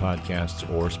 Google Podcasts,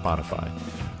 or Spotify.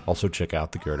 Also check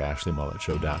out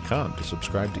thegarrettashleymulletshow.com to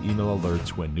subscribe to email alerts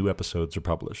when new episodes are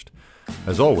published.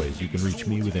 As always, you can reach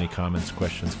me with any comments,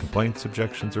 questions, complaints,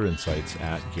 objections, or insights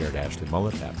at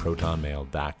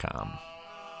garrettashleyMullet@protonmail.com.